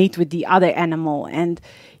can't mate with the other animal, and.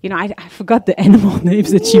 I forgot the animal names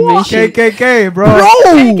that she mentioned. KKK, bro.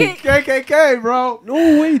 KKK, bro. No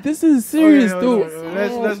way! This is serious, Okay,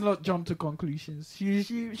 though. Let's not jump to conclusions.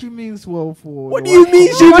 She means well for. What the do you white mean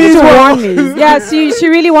people. She wanted means to what? warn me. Yeah, she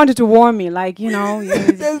really wanted to warn me. Like,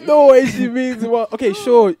 There's no way she means well. Okay,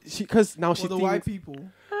 sure. Because now she For the thinks. white people.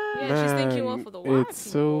 Yeah, she's thinking well for the white It's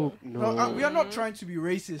so No, no. we are not trying to be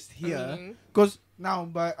racist here, because now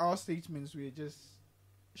by our statements we're just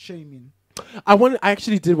shaming. I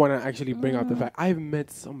actually did want to actually bring up the fact I've met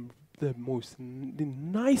the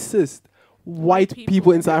nicest white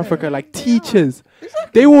people in South Africa, like teachers.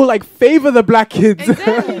 They will like favor the black kids.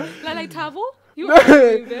 Exactly. like Tavo, you are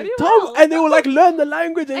doing very well. And they will like learn the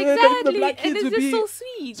language and then the Exactly. black And kids it's would just be. so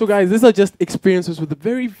sweet. So guys, these are just experiences with the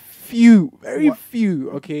very few,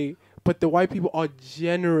 okay? But the white people are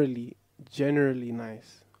generally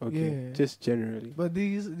nice. Okay, Yeah. just generally. But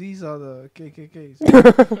these are the KKKs.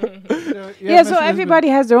 yeah. So everybody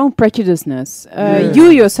has their own prejudiceness. Yeah. You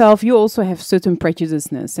yourself, you also have certain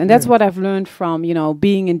prejudiceness, and that's Yeah. what I've learned from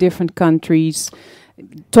being in different countries,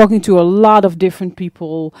 talking to a lot of different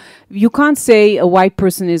people. You can't say a white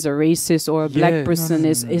person is a racist or a black Yes. person No.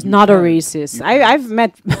 is not a racist. I've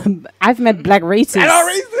met I've met black racists.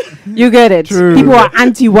 Racist. You get it. True. People are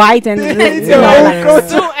anti-white and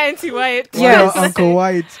So anti-white. Yes. Uncle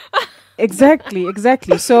White.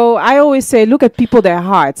 Exactly. So I always say, look at people, their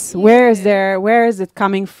hearts. Where is it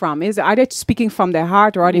coming from? Are they speaking from their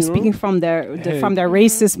heart, or are they speaking from their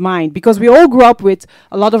racist mind? Because we all grew up with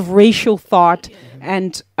a lot of racial thought,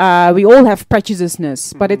 and we all have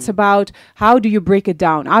prejudiceness. But it's about, how do you break it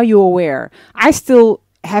down? Are you aware? I still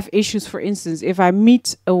have issues. For instance, if I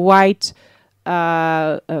meet a white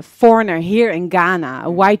a foreigner here in Ghana,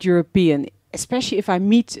 a white European, especially if I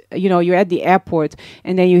meet, you're at the airport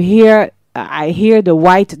and then I hear the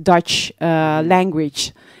white Dutch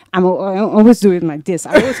language. I always do it like this.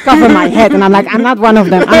 I always cover my head and I'm like, I'm not one of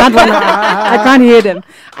them. I can't hear them.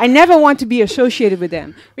 I never want to be associated with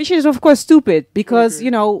them, which is of course stupid because,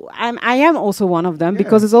 I am also one of them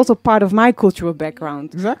because it's also part of my cultural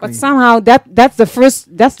background. Exactly. But somehow that's the first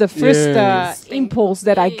impulse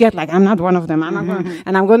that I get. Like, I'm not one of them. I'm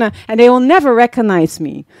not gonna, and they will never recognize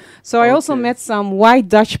me. So I also met some white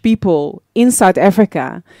Dutch people in South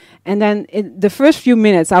Africa. And then in the first few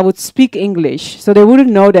minutes, I would speak English, so they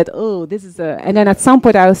wouldn't know that. Oh, this is a. And then at some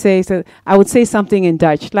point, I would say something in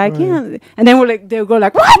Dutch, like yeah. And then they'll go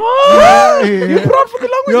like, what? You brought for the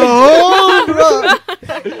language.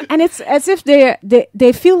 And it's as if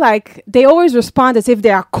they feel like they always respond as if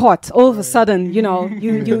they are caught. All of a sudden,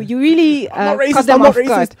 you really cut them off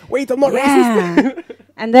guard. Wait, I'm not racist.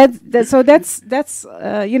 And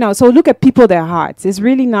so look at people, their hearts. It's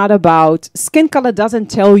really not about skin color.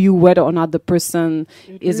 Doesn't tell you whether or not the person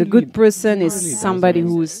is a good person, is somebody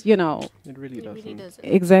who's, It really doesn't.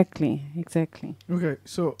 Exactly. Okay,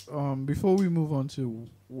 so before we move on to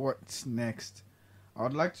what's next,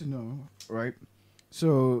 I'd like to know, right?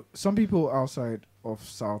 So some people outside of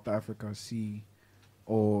South Africa see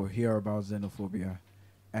or hear about xenophobia,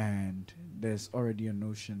 and there's already a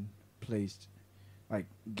notion placed. Like,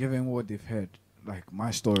 given what they've heard, like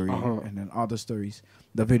my story and then other stories,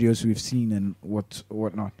 the videos we've seen and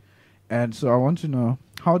whatnot. And so I want to know,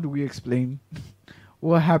 how do we explain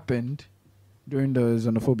what happened during the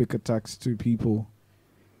xenophobic attacks to people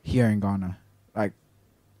here in Ghana? Like,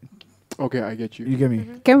 okay, I get you. You get me?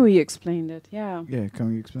 Mm-hmm. Can we explain that? Yeah. Yeah, can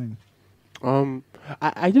we explain?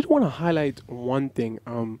 I just want to highlight one thing.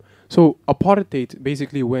 So apartheid,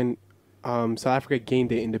 basically when South Africa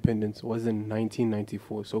gained their independence, was in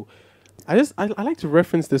 1994. So I like to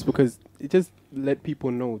reference this because it just let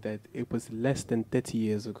people know that it was less than 30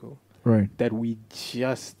 years ago, right, that we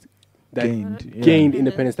just gained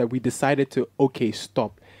independence, that we decided to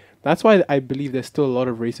stop. That's why I believe there's still a lot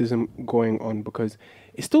of racism going on, because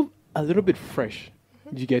it's still a little bit fresh.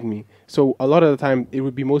 Do you get me? So a lot of the time it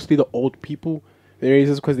would be mostly the old people, the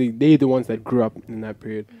racist, because they're the ones that grew up in that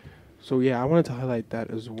period. So yeah, I wanted to highlight that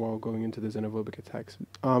as well going into the xenophobic attacks.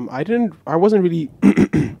 I wasn't really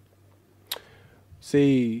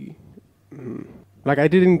I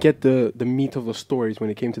didn't get the meat of the stories when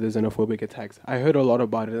it came to the xenophobic attacks. I heard a lot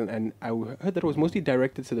about it, and I heard that it was mostly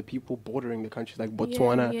directed to the people bordering the countries like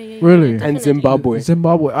Botswana Really? and Zimbabwe.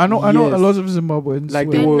 I know a lot of Zimbabweans. Like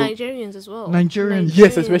and Nigerians as well. Nigerians.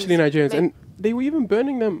 Yes, especially Nigerians. And they were even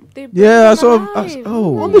burning them. I saw.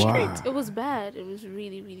 On the street. It was bad. It was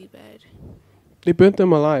really, really bad. They burnt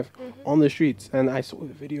them alive on the streets, and I saw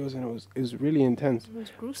the videos, and it was really intense. It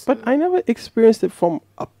was gruesome. But I never experienced it from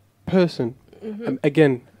a person.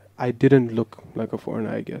 Again, I didn't look like a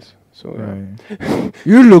foreigner, I guess. So right.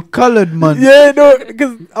 You look colored, man. Yeah, no,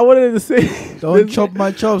 because I wanted to say, don't chop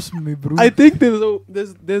my chops, me bro. I think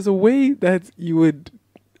there's a way that you would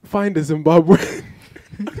find a Zimbabwean.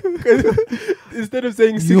 Instead of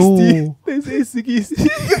saying 60, they say 60.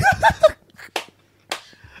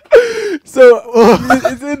 So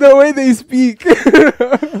it's in the way they speak.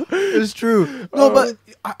 It's true. No, but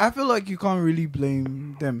I feel like you can't really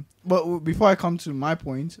blame them. But before I come to my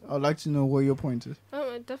point, I'd like to know what your point is.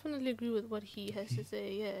 I definitely agree with what he has to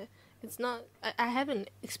say. Yeah, it's not. I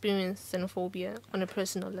haven't experienced xenophobia on a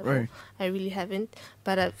personal level. Right. I really haven't.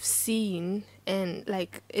 But I've seen, and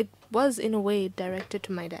like it was in a way directed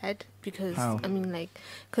to my dad, because How?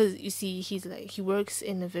 because you see, he works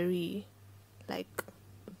in a very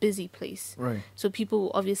busy place. Right. So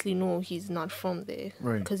people obviously know he's not from there.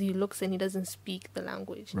 Right. Because he looks and he doesn't speak the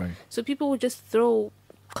language. Right. So people would just throw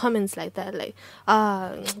comments like that, like,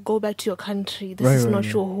 go back to your country. This is not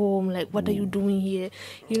your home. Like, what are you doing here?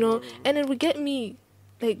 And it would get me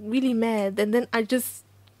really mad. And then I just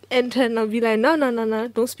enter and I'll be like, no,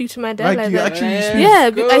 don't speak to my dad like that. Actually speak. Yeah,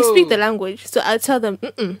 I speak the language. So I'll tell them,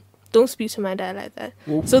 don't speak to my dad like that.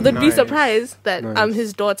 So they'd be surprised that I'm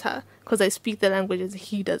his daughter, because I speak the languages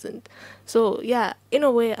he doesn't. So yeah, in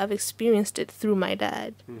a way, I've experienced it through my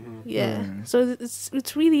dad. Yeah. So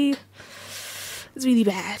it's really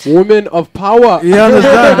bad. Women of power. You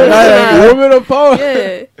understand? Women of power.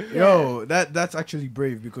 Yeah. Yo, that's actually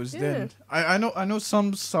brave, because then I know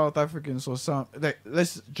some South Africans, or some,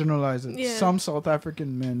 let's generalize it. Yeah. Some South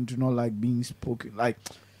African men do not like being spoken like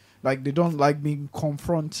they don't like being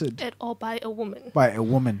confronted At all by a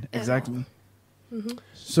woman. Exactly.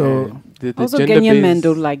 So the Also, gender Ghanaian men based-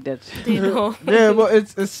 don't like that. Do you know? Yeah, but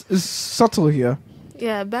it's subtle here.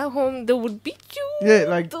 Yeah, back home they would beat you. Yeah,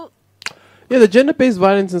 like- Yeah, the gender-based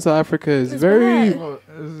violence in South Africa is It's very bad. Well,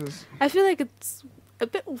 it's- I feel like it's a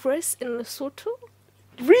bit worse in Lesotho.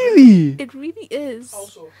 really. It really is.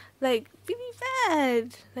 Like really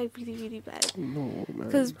bad. Like really, really bad. No, man.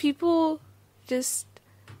 Because people just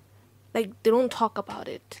like they don't talk about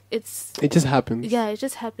it. It just happens. Yeah, it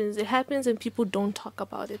just happens. It happens and people don't talk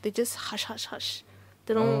about it. They just hush, hush, hush.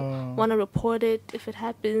 They don't want to report it if it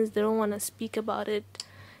happens. They don't want to speak about it.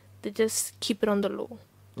 They just keep it on the low.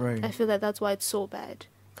 right. I feel like that's why it's so bad.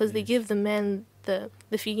 Because they give the men the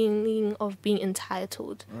feeling of being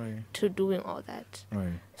entitled Right. to doing all that.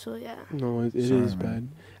 Right. So, yeah. No, it Sorry, is man. bad.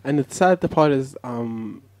 And the sad part is,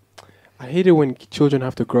 I hate it when children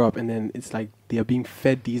have to grow up and then it's like they are being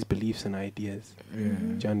fed these beliefs and ideas. Yeah.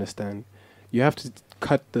 Do you understand? You have to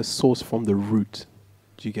cut the source from the root.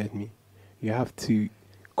 Do you get me? You have to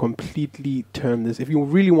completely turn this. If you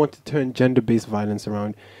really want to turn gender-based violence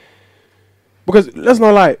around, because let's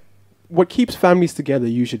not lie, what keeps families together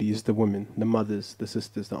usually is the women, the mothers, the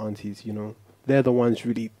sisters, the aunties. You know, they're the ones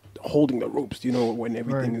really holding the ropes. You know, when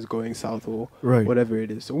everything Right. is going south or Right. whatever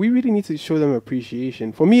it is. So we really need to show them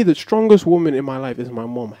appreciation. For me, the strongest woman in my life is my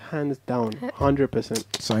mom, hands down, 100%.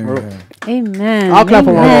 Same Bro. here. Amen. I'll clap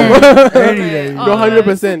for my Amen. mom. Any day. No,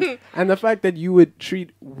 100%. And the fact that you would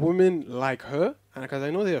treat women like her, and because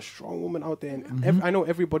I know there are strong women out there, and I know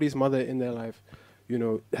everybody's mother in their life, you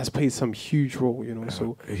know, has played some huge role, you know.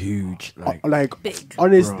 So, Huge. like, Big.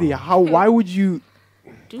 honestly, Bro. why would you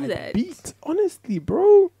Do that. beat? Honestly,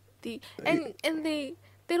 bro. And they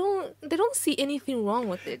don't see anything wrong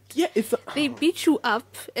with it. Yeah, it's They beat you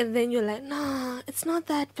up and then you're like, nah, it's not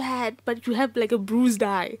that bad. But you have like a bruised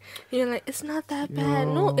eye. And you're like, it's not that bad.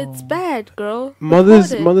 No, it's bad, girl.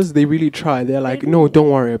 mothers. Report it. Mothers, they really try. They're like, They no, do. don't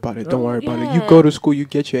worry about it. Don't worry about it. You Yeah. go to school, you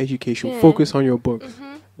get your education, Yeah. focus on your books.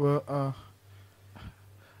 Well,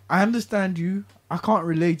 I understand you. I can't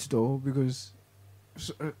relate though because,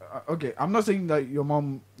 okay, I'm not saying that your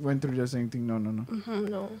mom went through the same thing. No.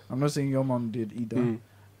 No. I'm not saying your mom did either, Mm.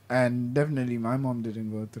 and definitely my mom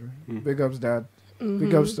didn't go through. Mm. Big ups, dad. Big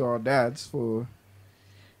Mhm. ups to our dads for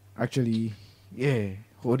actually,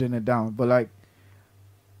 holding it down. But like,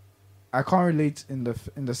 I can't relate in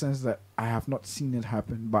the sense that I have not seen it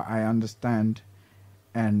happen, but I understand,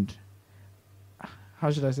 and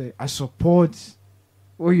how should I say? I support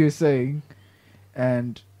what you're saying,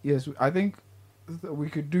 and yes, I think we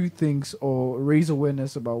could do things or raise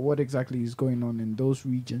awareness about what exactly is going on in those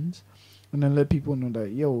regions, and then let people know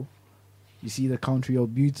that you see the country all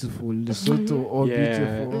beautiful, Lesotho all Yeah.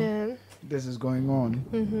 beautiful. Yeah. This is going on.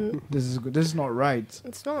 Mm-hmm. This is good. This is not right.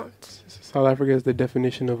 It's not. South Africa is the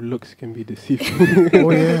definition of looks can be deceiving.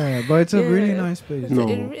 Oh yeah, but it's a really Yeah. nice place. No,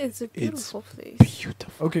 It's a beautiful place.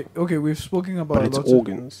 Beautiful. Okay. We've spoken about But a it's lot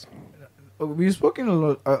organs we've spoken a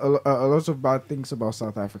lot of bad things about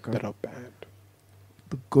South Africa. that are bad.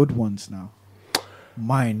 The good ones now.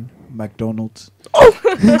 Mine, McDonald's.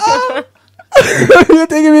 You're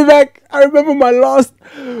taking me back. I remember my last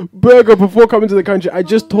burger before coming to the country. I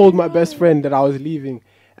just told my best friend that I was leaving,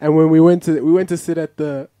 and when we went to sit at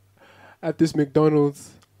this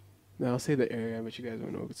McDonald's. Now I'll say the area, but you guys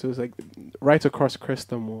don't know. So it's like right across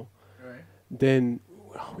Cresta Mall. Right. Then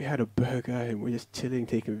we had a burger and we're just chilling,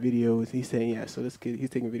 taking videos. He's saying, yeah, so this kid, he's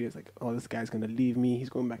taking videos like, oh, this guy's gonna leave me. He's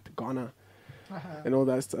going back to Ghana. And all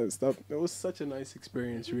that stuff. It was such a nice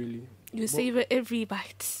experience, really. You savor every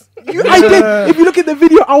bite. I did. If you look at the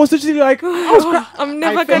video, I was literally like, I was crying. I'm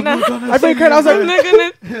never gonna. I felt crying. I was I'm like,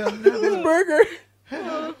 not gonna. this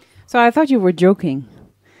burger. So I thought you were joking.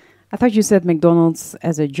 I thought you said McDonald's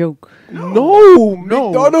as a joke. No,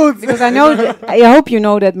 McDonald's. Because I know, I hope you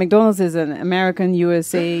know that McDonald's is an American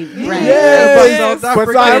USA brand. Yes, South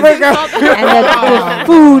but Africa. South Africa. And that the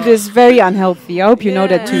food is very unhealthy. I hope you know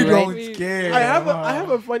that Yeah. too, right? Don't care. I have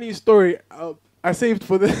a funny story. I saved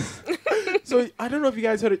for this. So I don't know if you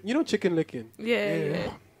guys heard it. You know, chicken licking.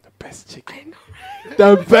 Yeah. The best chicken. I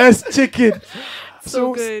know. The best chicken.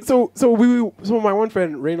 So good. So my one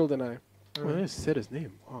friend Reynold and I. I just said his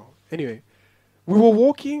name. Wow. Anyway, we were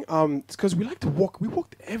walking. Because we like to walk. We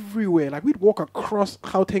walked everywhere. Like we'd walk across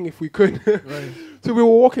Gauteng if we could. Right. So we were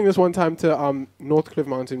walking this one time to North Cliff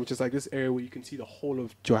Mountain, which is like this area where you can see the whole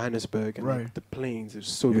of Johannesburg and like, Right. the plains. It's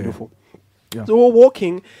so Yeah. beautiful. Yeah. So we're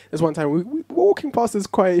walking. This one time we were walking past this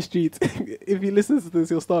quiet street. If he listens to this,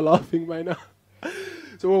 he'll start laughing by now.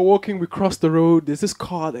 So we're walking. We cross the road. There's this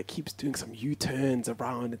car that keeps doing some U-turns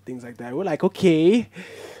around and things like that. We're like, okay,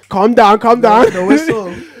 calm down. The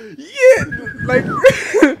whistle. Yeah, like,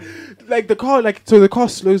 like the car, so the car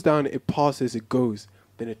slows down, it passes, it goes.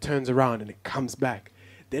 then it turns around and it comes back.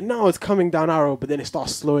 Then now it's coming down our road, but then it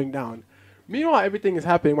starts slowing down. Meanwhile, everything is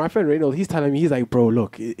happening. My friend Reynold, he's telling me, he's like, bro,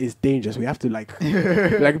 look, it's dangerous. We have to like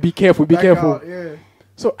be careful, be careful. Out, yeah.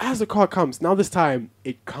 So as the car comes, now this time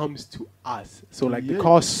it comes to us. So like the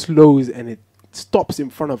car slows and it stops in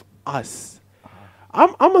front of us.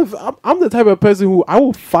 I'm the type of person who I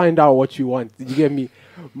will find out what you want. Did you get me?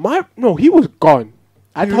 No, he was gone.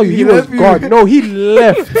 I tell you, he was gone. No, he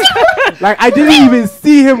left. Like I didn't even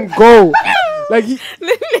see him go. Like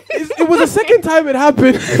it was the second time it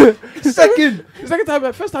happened. The second time.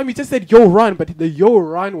 The first time he just said "yo run," but the "yo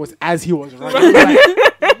run" was as he was running. Like,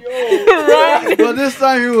 yo, run. But this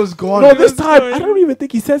time he was gone. No, this time I don't even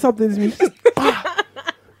think he said something to me.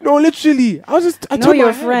 No, literally, I know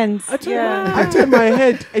your friends. I turned my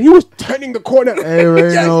head, and he was turning the corner. Hey,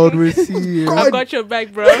 Reynold, we see you. I got your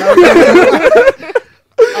back, bro.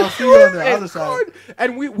 I'll see you on the other side.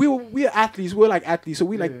 And we're athletes. We're like athletes, so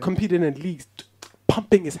we like competing in leagues,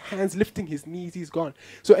 pumping his hands, lifting his knees. He's gone.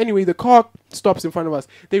 So anyway, the car stops in front of us.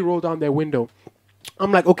 They roll down their window.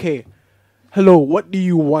 I'm like, okay, hello, what do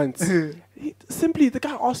you want? Simply, the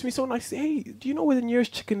guy asked me so nice, hey, do you know where the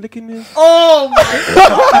nearest chicken licking is? Oh my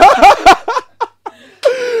God.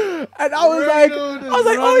 And I was like,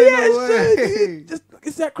 oh yeah, shit. Just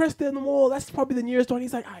it's that crest there in the mall. That's probably the nearest one.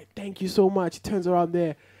 He's like, all right, thank you so much. He turns around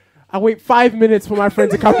there. I wait 5 minutes for my friend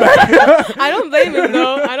to come back. I don't blame him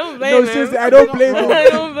though. I don't blame him. No, seriously, I don't blame him. I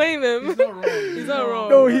don't blame him. He's not wrong. He's not wrong.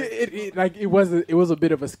 No, it was a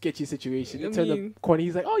bit of a sketchy situation. He turned the corner.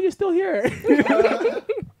 He's like, oh, you're still here.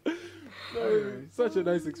 Such a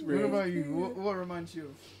nice experience. What about you? What reminds you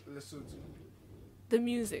of Lesotho? The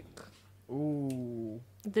music. Ooh.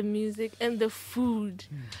 The music and the food.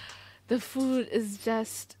 The food is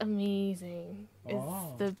just amazing. It's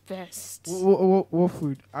the best. What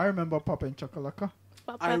food? I remember Papa and Chakalaka.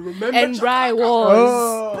 I remember. And Bry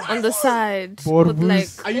was on the side. With like,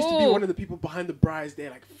 I used to be one of the people behind the braais there,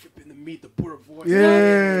 like flipping the meat, the Bravazo.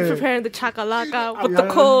 Yeah. Preparing the chakalaka with the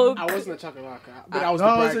cold. I wasn't a chakalaka, but I was the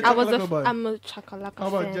braai. I'm a chakalaka How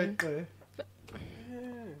about fan. Jet?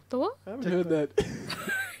 The what? I haven't heard that.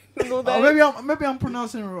 No, that Maybe I'm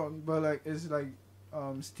pronouncing it wrong, but like it's like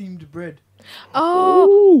steamed bread.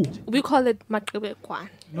 Oh, we call it matlebekwan.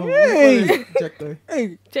 No, hey,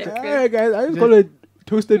 hey, hey guys, I just call it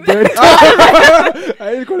toasted bread.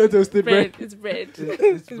 I just call it toasted bread. It's bread.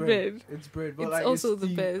 It's bread. It's bread, but It's like also it's the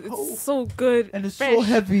steamed. best. It's Oh. so good And it's fresh. so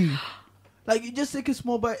heavy. Like you just take a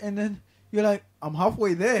small bite and then you're like, I'm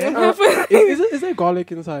halfway there. Is there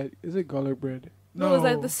garlic inside? Is it garlic bread? No, it's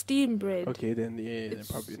like the steamed bread. Okay, then yeah,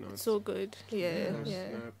 It's probably not. so good. Yeah.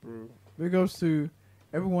 Snap, bro. Big ups to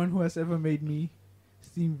everyone who has ever made me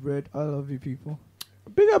steamed bread. I love you people.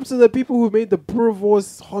 Big ups to the people who made the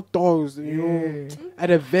Bravazo hot dogs, you know, at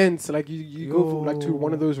events. Like you go for like to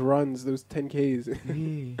one of those runs, those 10Ks.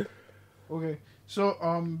 Yeah. Okay. So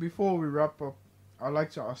before we wrap up, I'd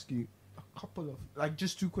like to ask you a couple of like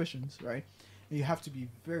just 2 questions, right? And you have to be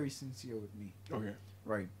very sincere with me. Okay.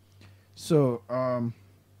 Right. So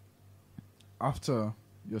after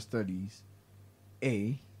your studies,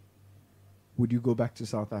 A, would you go back to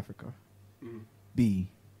South Africa? B,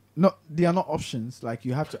 no, they are not options. Like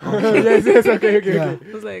you have to answer. yes, okay. Yeah.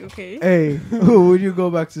 I was like, okay. A, would you go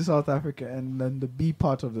back to South Africa? And then the B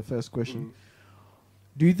part of the first question,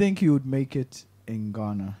 do you think you would make it in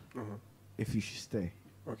Ghana if you should stay?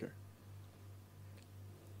 Okay.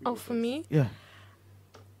 Oh, for me? Yeah.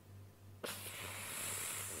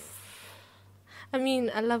 I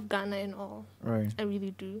mean, I love Ghana and all. Right. I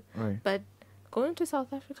really do. Right. But going to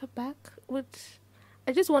South Africa back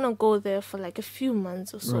I just want to go there for like a few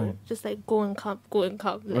months or so. Right. Just like go and come,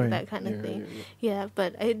 like that kind of thing. Yeah,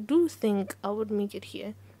 but I do think I would make it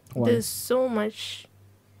here. Why? There's so much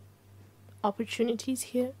opportunities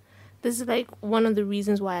here. This is like one of the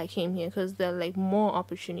reasons why I came here, because there are like more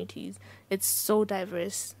opportunities. It's so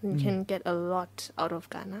diverse. You can get a lot out of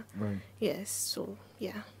Ghana. Right. Yes, so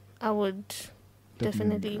yeah, I would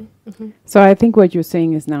definitely. So I think what you're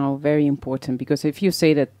saying is now very important, because if you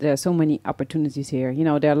say that there are so many opportunities here, you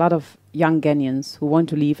know, there are a lot of young Ghanaians who want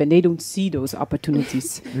to leave and they don't see those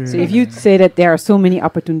opportunities. So if you say that there are so many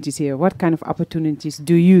opportunities here, what kind of opportunities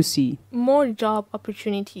do you see? More job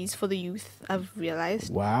opportunities for the youth, I've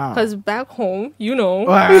realized. Wow. Because back home, you know.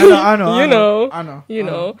 Oh, I know. You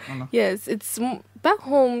know. Yes, it's back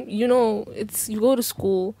home, you know, it's you go to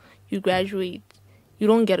school, you graduate, you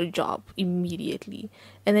don't get a job immediately.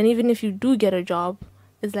 And then even if you do get a job,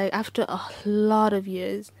 it's like after a lot of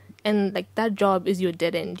years. And like that job is your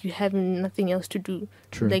dead end. You have nothing else to do.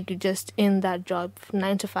 True. Like you're just in that job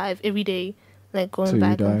 9 to 5 every day, like going Till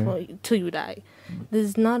back you and die. forth till you die.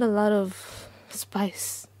 There's not a lot of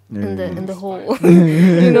spice Yeah. in the whole,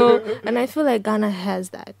 you know. And I feel like Ghana has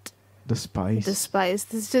that. The spice. The spice.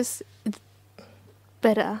 It's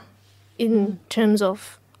better in terms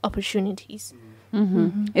of opportunities.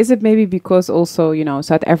 Is it maybe because also, you know,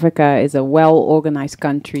 South Africa is a well-organized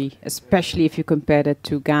country, especially if you compare it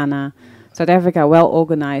to Ghana. South Africa,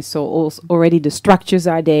 well-organized, so already the structures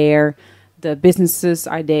are there, the businesses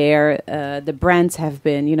are there, the brands have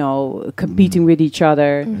been, you know, competing with each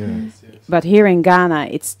other. Yes. But here in Ghana,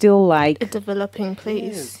 it's still like A developing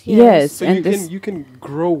place. Yes. So and you can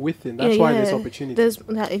grow within. That's why there's opportunity. There's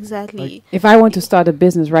that exactly. if I want to start a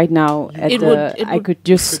business right now, I could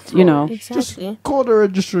just, could you know, Exactly. Call the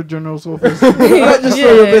Registrar General's office.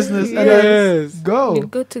 Register your business and then go. You're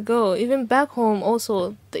good to go. Even back home,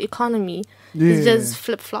 also the economy Yeah. is just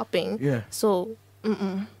flip flopping. Yeah. So,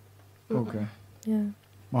 Okay. yeah.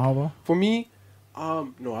 Mahaba? For me,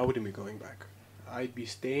 no, I wouldn't be going back. I'd be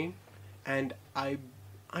staying, and I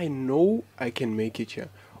know I can make it here.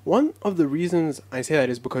 One of the reasons I say that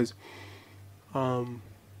is because,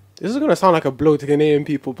 this is gonna sound like a blow to Ghanaian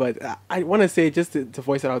people, but I want to say just to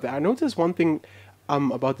voice it out there. I noticed one thing,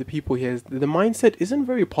 about the people here is the mindset isn't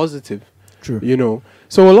very positive. True. You know,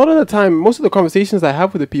 so a lot of the time, most of the conversations I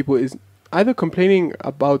have with the people is either complaining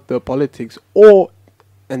about the politics or,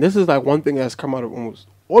 and this is like one thing that's come out of almost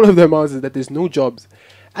all of their mouths, is that there's no jobs.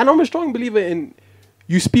 And I'm a strong believer in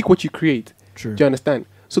you speak what you create. True. Do you understand?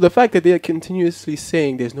 So the fact that they are continuously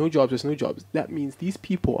saying there's no jobs, that means these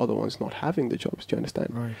people are the ones not having the jobs. Do you understand?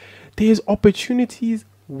 Right. There's opportunities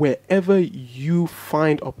wherever you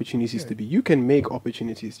find opportunities to be. You can make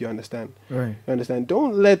opportunities. Do you understand? Right. You understand?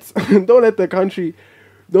 Don't let the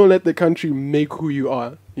country make who you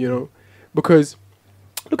are. You know, because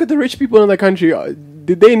look at the rich people in the country.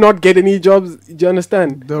 Did they not get any jobs? Do you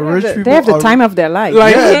understand? The rich people they have the are time of their life.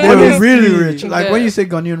 Like, they're honestly. really rich. Like when Yeah. you say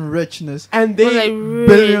Ghanaian richness, And Or they like rich.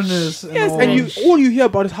 billionaires. yes, all. and all you hear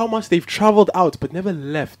about is how much they've traveled out but never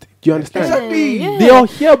left. Do you understand? Exactly. Yeah. They are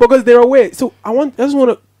here because they're aware. So I just want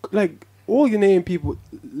to, like, all Ghanaian people,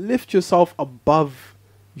 lift yourself above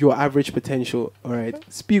your average potential. All right,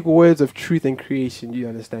 speak words of truth and creation. You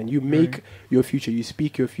understand? You make your future. You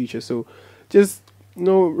speak your future. So just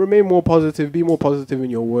remain more positive. Be more positive in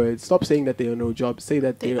your words. Stop saying that there are no jobs. Say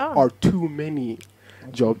that They there are. are too many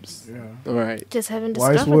jobs. Yeah. All right. Just haven't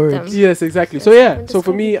Wise discovered words. them. Yes, exactly. Yes, So yeah. haven't So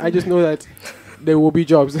for me, discovered I just know that there will be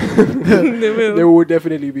jobs. There will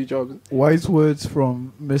definitely be jobs. Wise words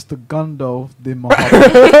from Mr. Gandalf the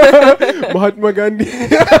Mahabhag. Mahatma Gandhi.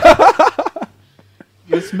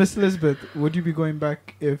 Yes, Miss Liesbeth, would you be going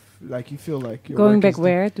back if, like, you feel like you're Going work back is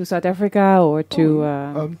where? To South Africa or to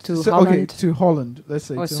Okay, Holland to Holland, let's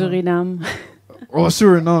say. or to Holland. Suriname? Or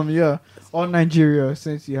Suriname, yeah. Or Nigeria,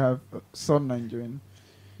 since you have some Nigerian.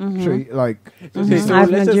 Like, Okay, so I have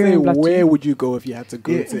let's just say, Nigerian blood where too. would you go if you had to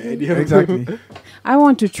go Yeah, to any of exactly. I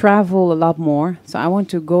want to travel a lot more, so I want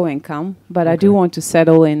to go and come, but I do Okay. want to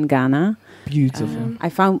settle in Ghana. Beautiful. I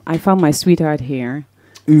found my sweetheart here,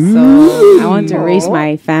 Ooh. so I want to raise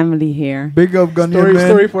my family here. Big up Ghanaian man.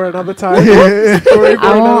 Story for another time. Story for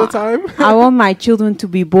I another want- time. I want my children to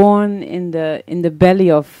be born in the belly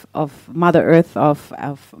of Mother Earth,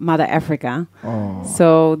 of Mother Africa. Oh.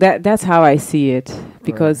 So that's how I see it,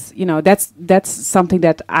 because you know that's something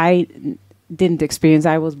that I didn't experience.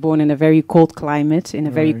 I was born in a very cold climate, in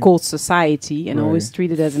a very Right. cold society, and always Right.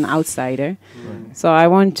 treated as an outsider. So I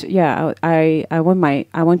want, I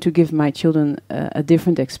want to give my children a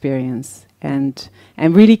different experience and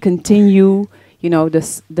really continue, you know,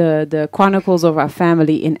 the chronicles of our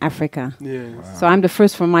family in Africa. Yes. So I'm the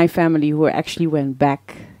first from my family who actually went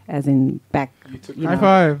back, as in back. You took You High know.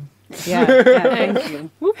 five. Yeah, thank you.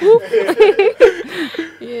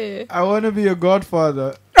 Yeah. I want to be a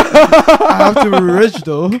godfather. I have to be rich,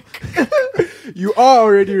 though. You are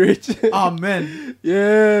already rich. Amen.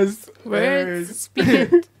 Yes. Words.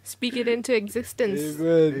 Speak it into existence.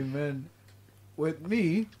 Amen. Amen. With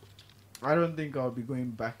me, I don't think I'll be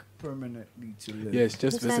going back permanently to live. Yes,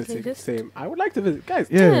 just Exactly, visiting. just- Same. I would like to visit. Guys,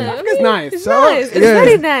 Yeah. Africa's nice. It's So, nice. It's yeah.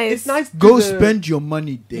 very nice. It's nice. Go to spend your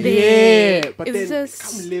money there. Yeah, but It's then just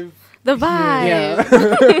come live. the vibe. Yeah.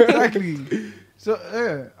 Exactly.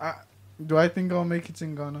 So, do I think I'll make it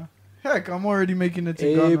in Ghana? Heck, I'm already making it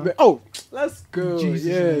in Amen. Ghana. Oh, let's go. In Jesus'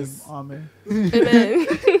 Yes. name. Amen. Amen.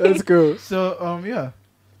 Let's go. So, yeah.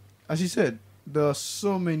 As you said, there are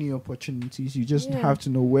so many opportunities. You just Yeah. have to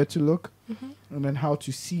know where to look and then how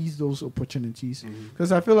to seize those opportunities.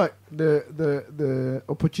 Because I feel like the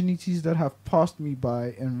opportunities that have passed me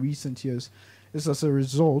by in recent years is as a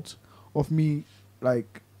result of me,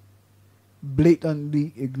 like,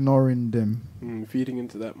 blatantly ignoring them. Feeding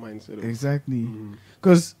into that mindset. Of, Exactly. Mm.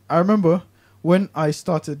 Because I remember when I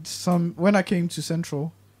came to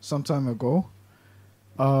Central some time ago,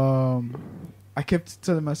 I kept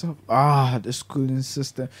telling myself, the schooling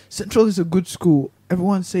system. Central is a good school.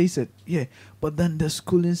 Everyone says it, yeah. But then the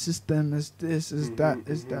schooling system is this, is that,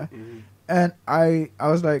 is that. And I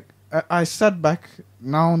was like, I sat back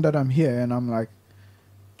now that I'm here, and I'm like,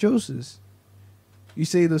 Joses, you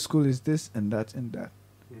say the school is this and that and that.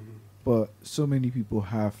 But so many people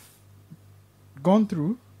have gone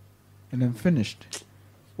through and then finished.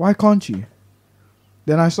 Why can't you?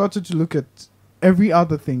 Then I started to look at every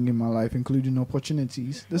other thing in my life, including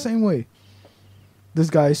opportunities, the same way. This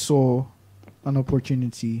guy saw an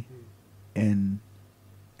opportunity in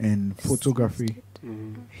photography.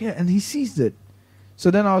 Yeah, and he seized it. So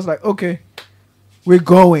then I was like, okay, we're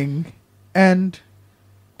going. And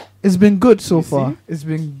it's been good so far. It's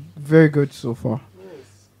been very good so far.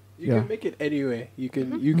 You can make it anywhere. You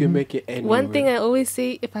can make it anywhere. One thing I always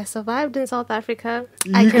say, if I survived in South Africa,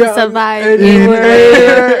 I can survive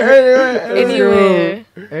anywhere.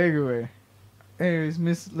 Anyways,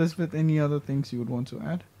 Miss Liesbeth, any other things you would want to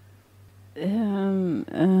add?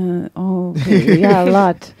 Yeah, a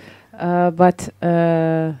lot. But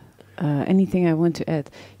anything I want to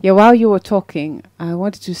add? Yeah, while you were talking, I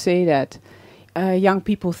wanted to say that young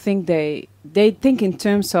people think they think in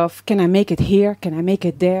terms of, can I make it here? Can I make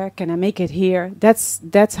it there? Can I make it here?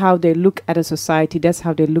 That's how they look at a society. That's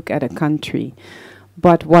how they look at a country.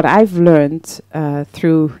 But what I've learned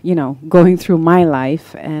through, going through my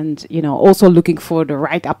life and, also looking for the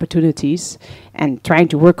right opportunities and trying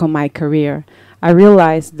to work on my career, I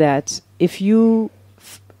realized that if you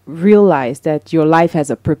realize that your life has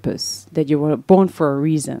a purpose, that you were born for a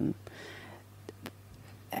reason,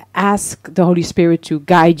 ask the Holy Spirit to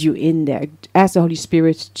guide you in there. Ask the Holy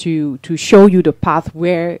Spirit to show you the path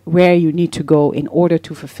where you need to go in order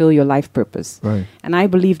to fulfill your life purpose. Right. And I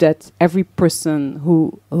believe that every person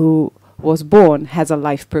who was born has a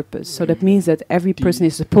life purpose. So that means that every person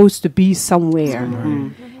is supposed to be somewhere.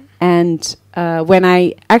 And when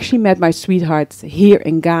I actually met my sweetheart here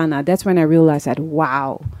in Ghana, that's when I realized that,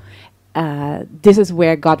 wow, this is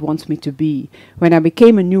where God wants me to be. When I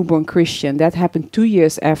became a newborn Christian, that happened 2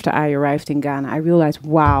 years after I arrived in Ghana, I realized,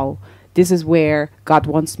 wow, this is where God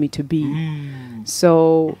wants me to be.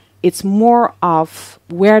 So it's more of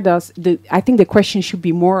I think the question should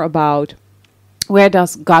be more about, where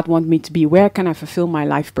does God want me to be? Where can I fulfill my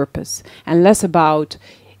life purpose? And less about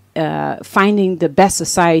finding the best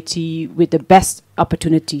society with the best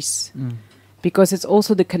opportunities. Because it's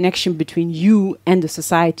also the connection between you and the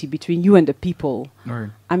society, between you and the people.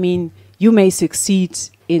 Right. I mean, you may succeed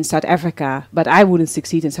in South Africa, but I wouldn't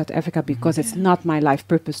succeed in South Africa because it's not my life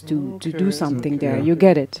purpose to do something there. You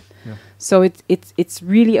get it? Yeah. So it's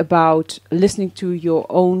really about listening to your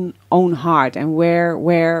own heart and where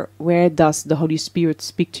does the Holy Spirit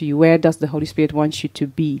speak to you? Where does the Holy Spirit want you to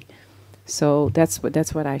be? So that's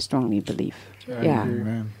what I strongly believe. Yeah.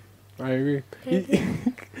 Amen. I agree.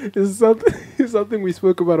 It's something we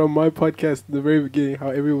spoke about on my podcast at the very beginning, how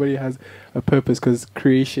everybody has a purpose because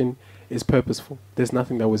creation is purposeful. There's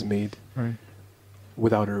nothing that was made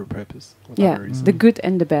without a purpose. Yeah, the good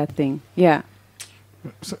and the bad thing. Yeah.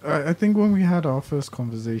 So I think when we had our first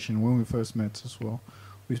conversation, when we first met as well,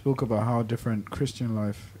 we spoke about how different Christian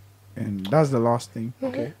life, and that's the last thing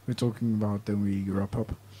we're talking about, then we wrap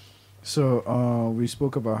up. So we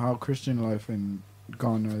spoke about how Christian life in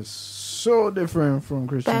Ghana is so different from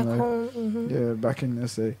Christian life. Yeah, back in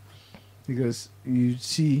SA, because you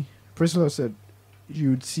see, Pricela said,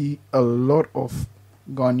 you'd see a lot of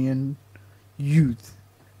Ghanaian youth,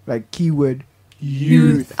 like keyword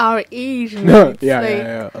youth, our age. A lot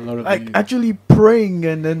of like actually praying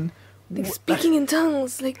and then speaking in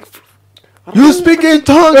tongues, like. You speak in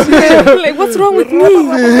tongues, yeah. Like, what's wrong with me?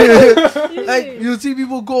 Like, you see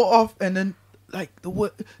people go off and then, like, the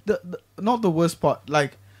not the worst part,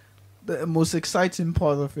 like, the most exciting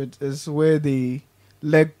part of it is where they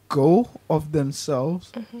let go of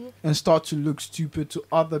themselves and start to look stupid to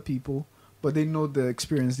other people, but they know the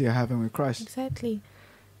experience they're having with Christ. Exactly.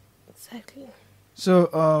 So,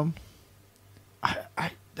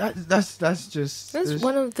 that's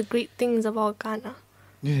one of the great things about Ghana.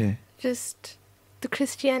 Yeah. Just the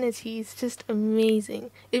Christianity is just amazing.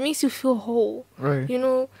 It makes you feel whole. Right. You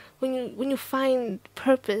know, when you find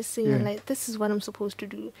purpose and you're like, this is what I'm supposed to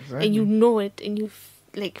do, and you know it, and you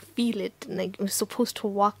feel it, and like you're supposed to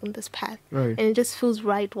walk on this path, and it just feels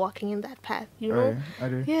right walking in that path. You know. I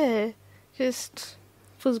do. Yeah. Just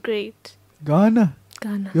feels great. Ghana,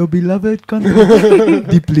 your beloved country,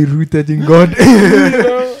 deeply rooted in God.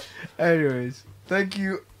 Anyways, thank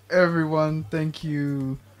you everyone. Thank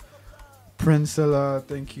you, Pricela.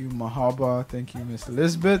 Thank you, Mahabhag. Thank you, Miss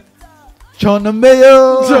Liesbeth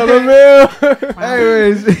Tjon-A-Meeuw. Tjon-A-Meeuw.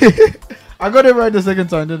 Anyways, I got it right the second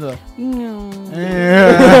time, didn't I? No.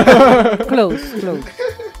 Yeah. Close. No.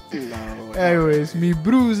 Anyways, me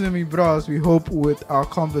brews and me bras, we hope with our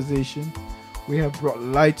conversation we have brought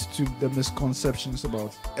light to the misconceptions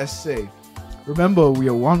about SA. Remember, we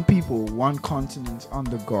are one people, one continent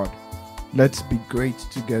under God. Let's be great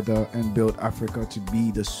together and build Africa to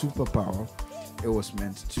be the superpower it was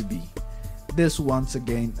meant to be. This once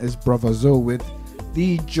again is Bravazo with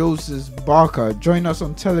the Joses Bakah. Join us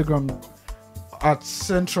on Telegram at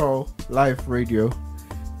Central Life Radio.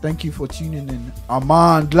 Thank you for tuning in.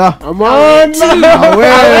 Amandla.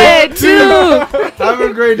 Away too. Have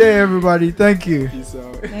a great day, everybody. Thank you. Peace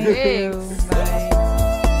out. Thank you. Bye.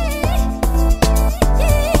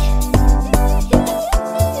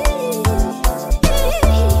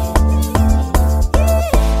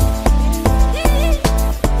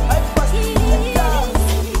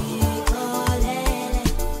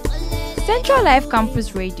 Central Life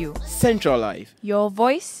Campus Radio. Central Life. Your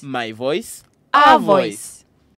voice, My voice. our voice.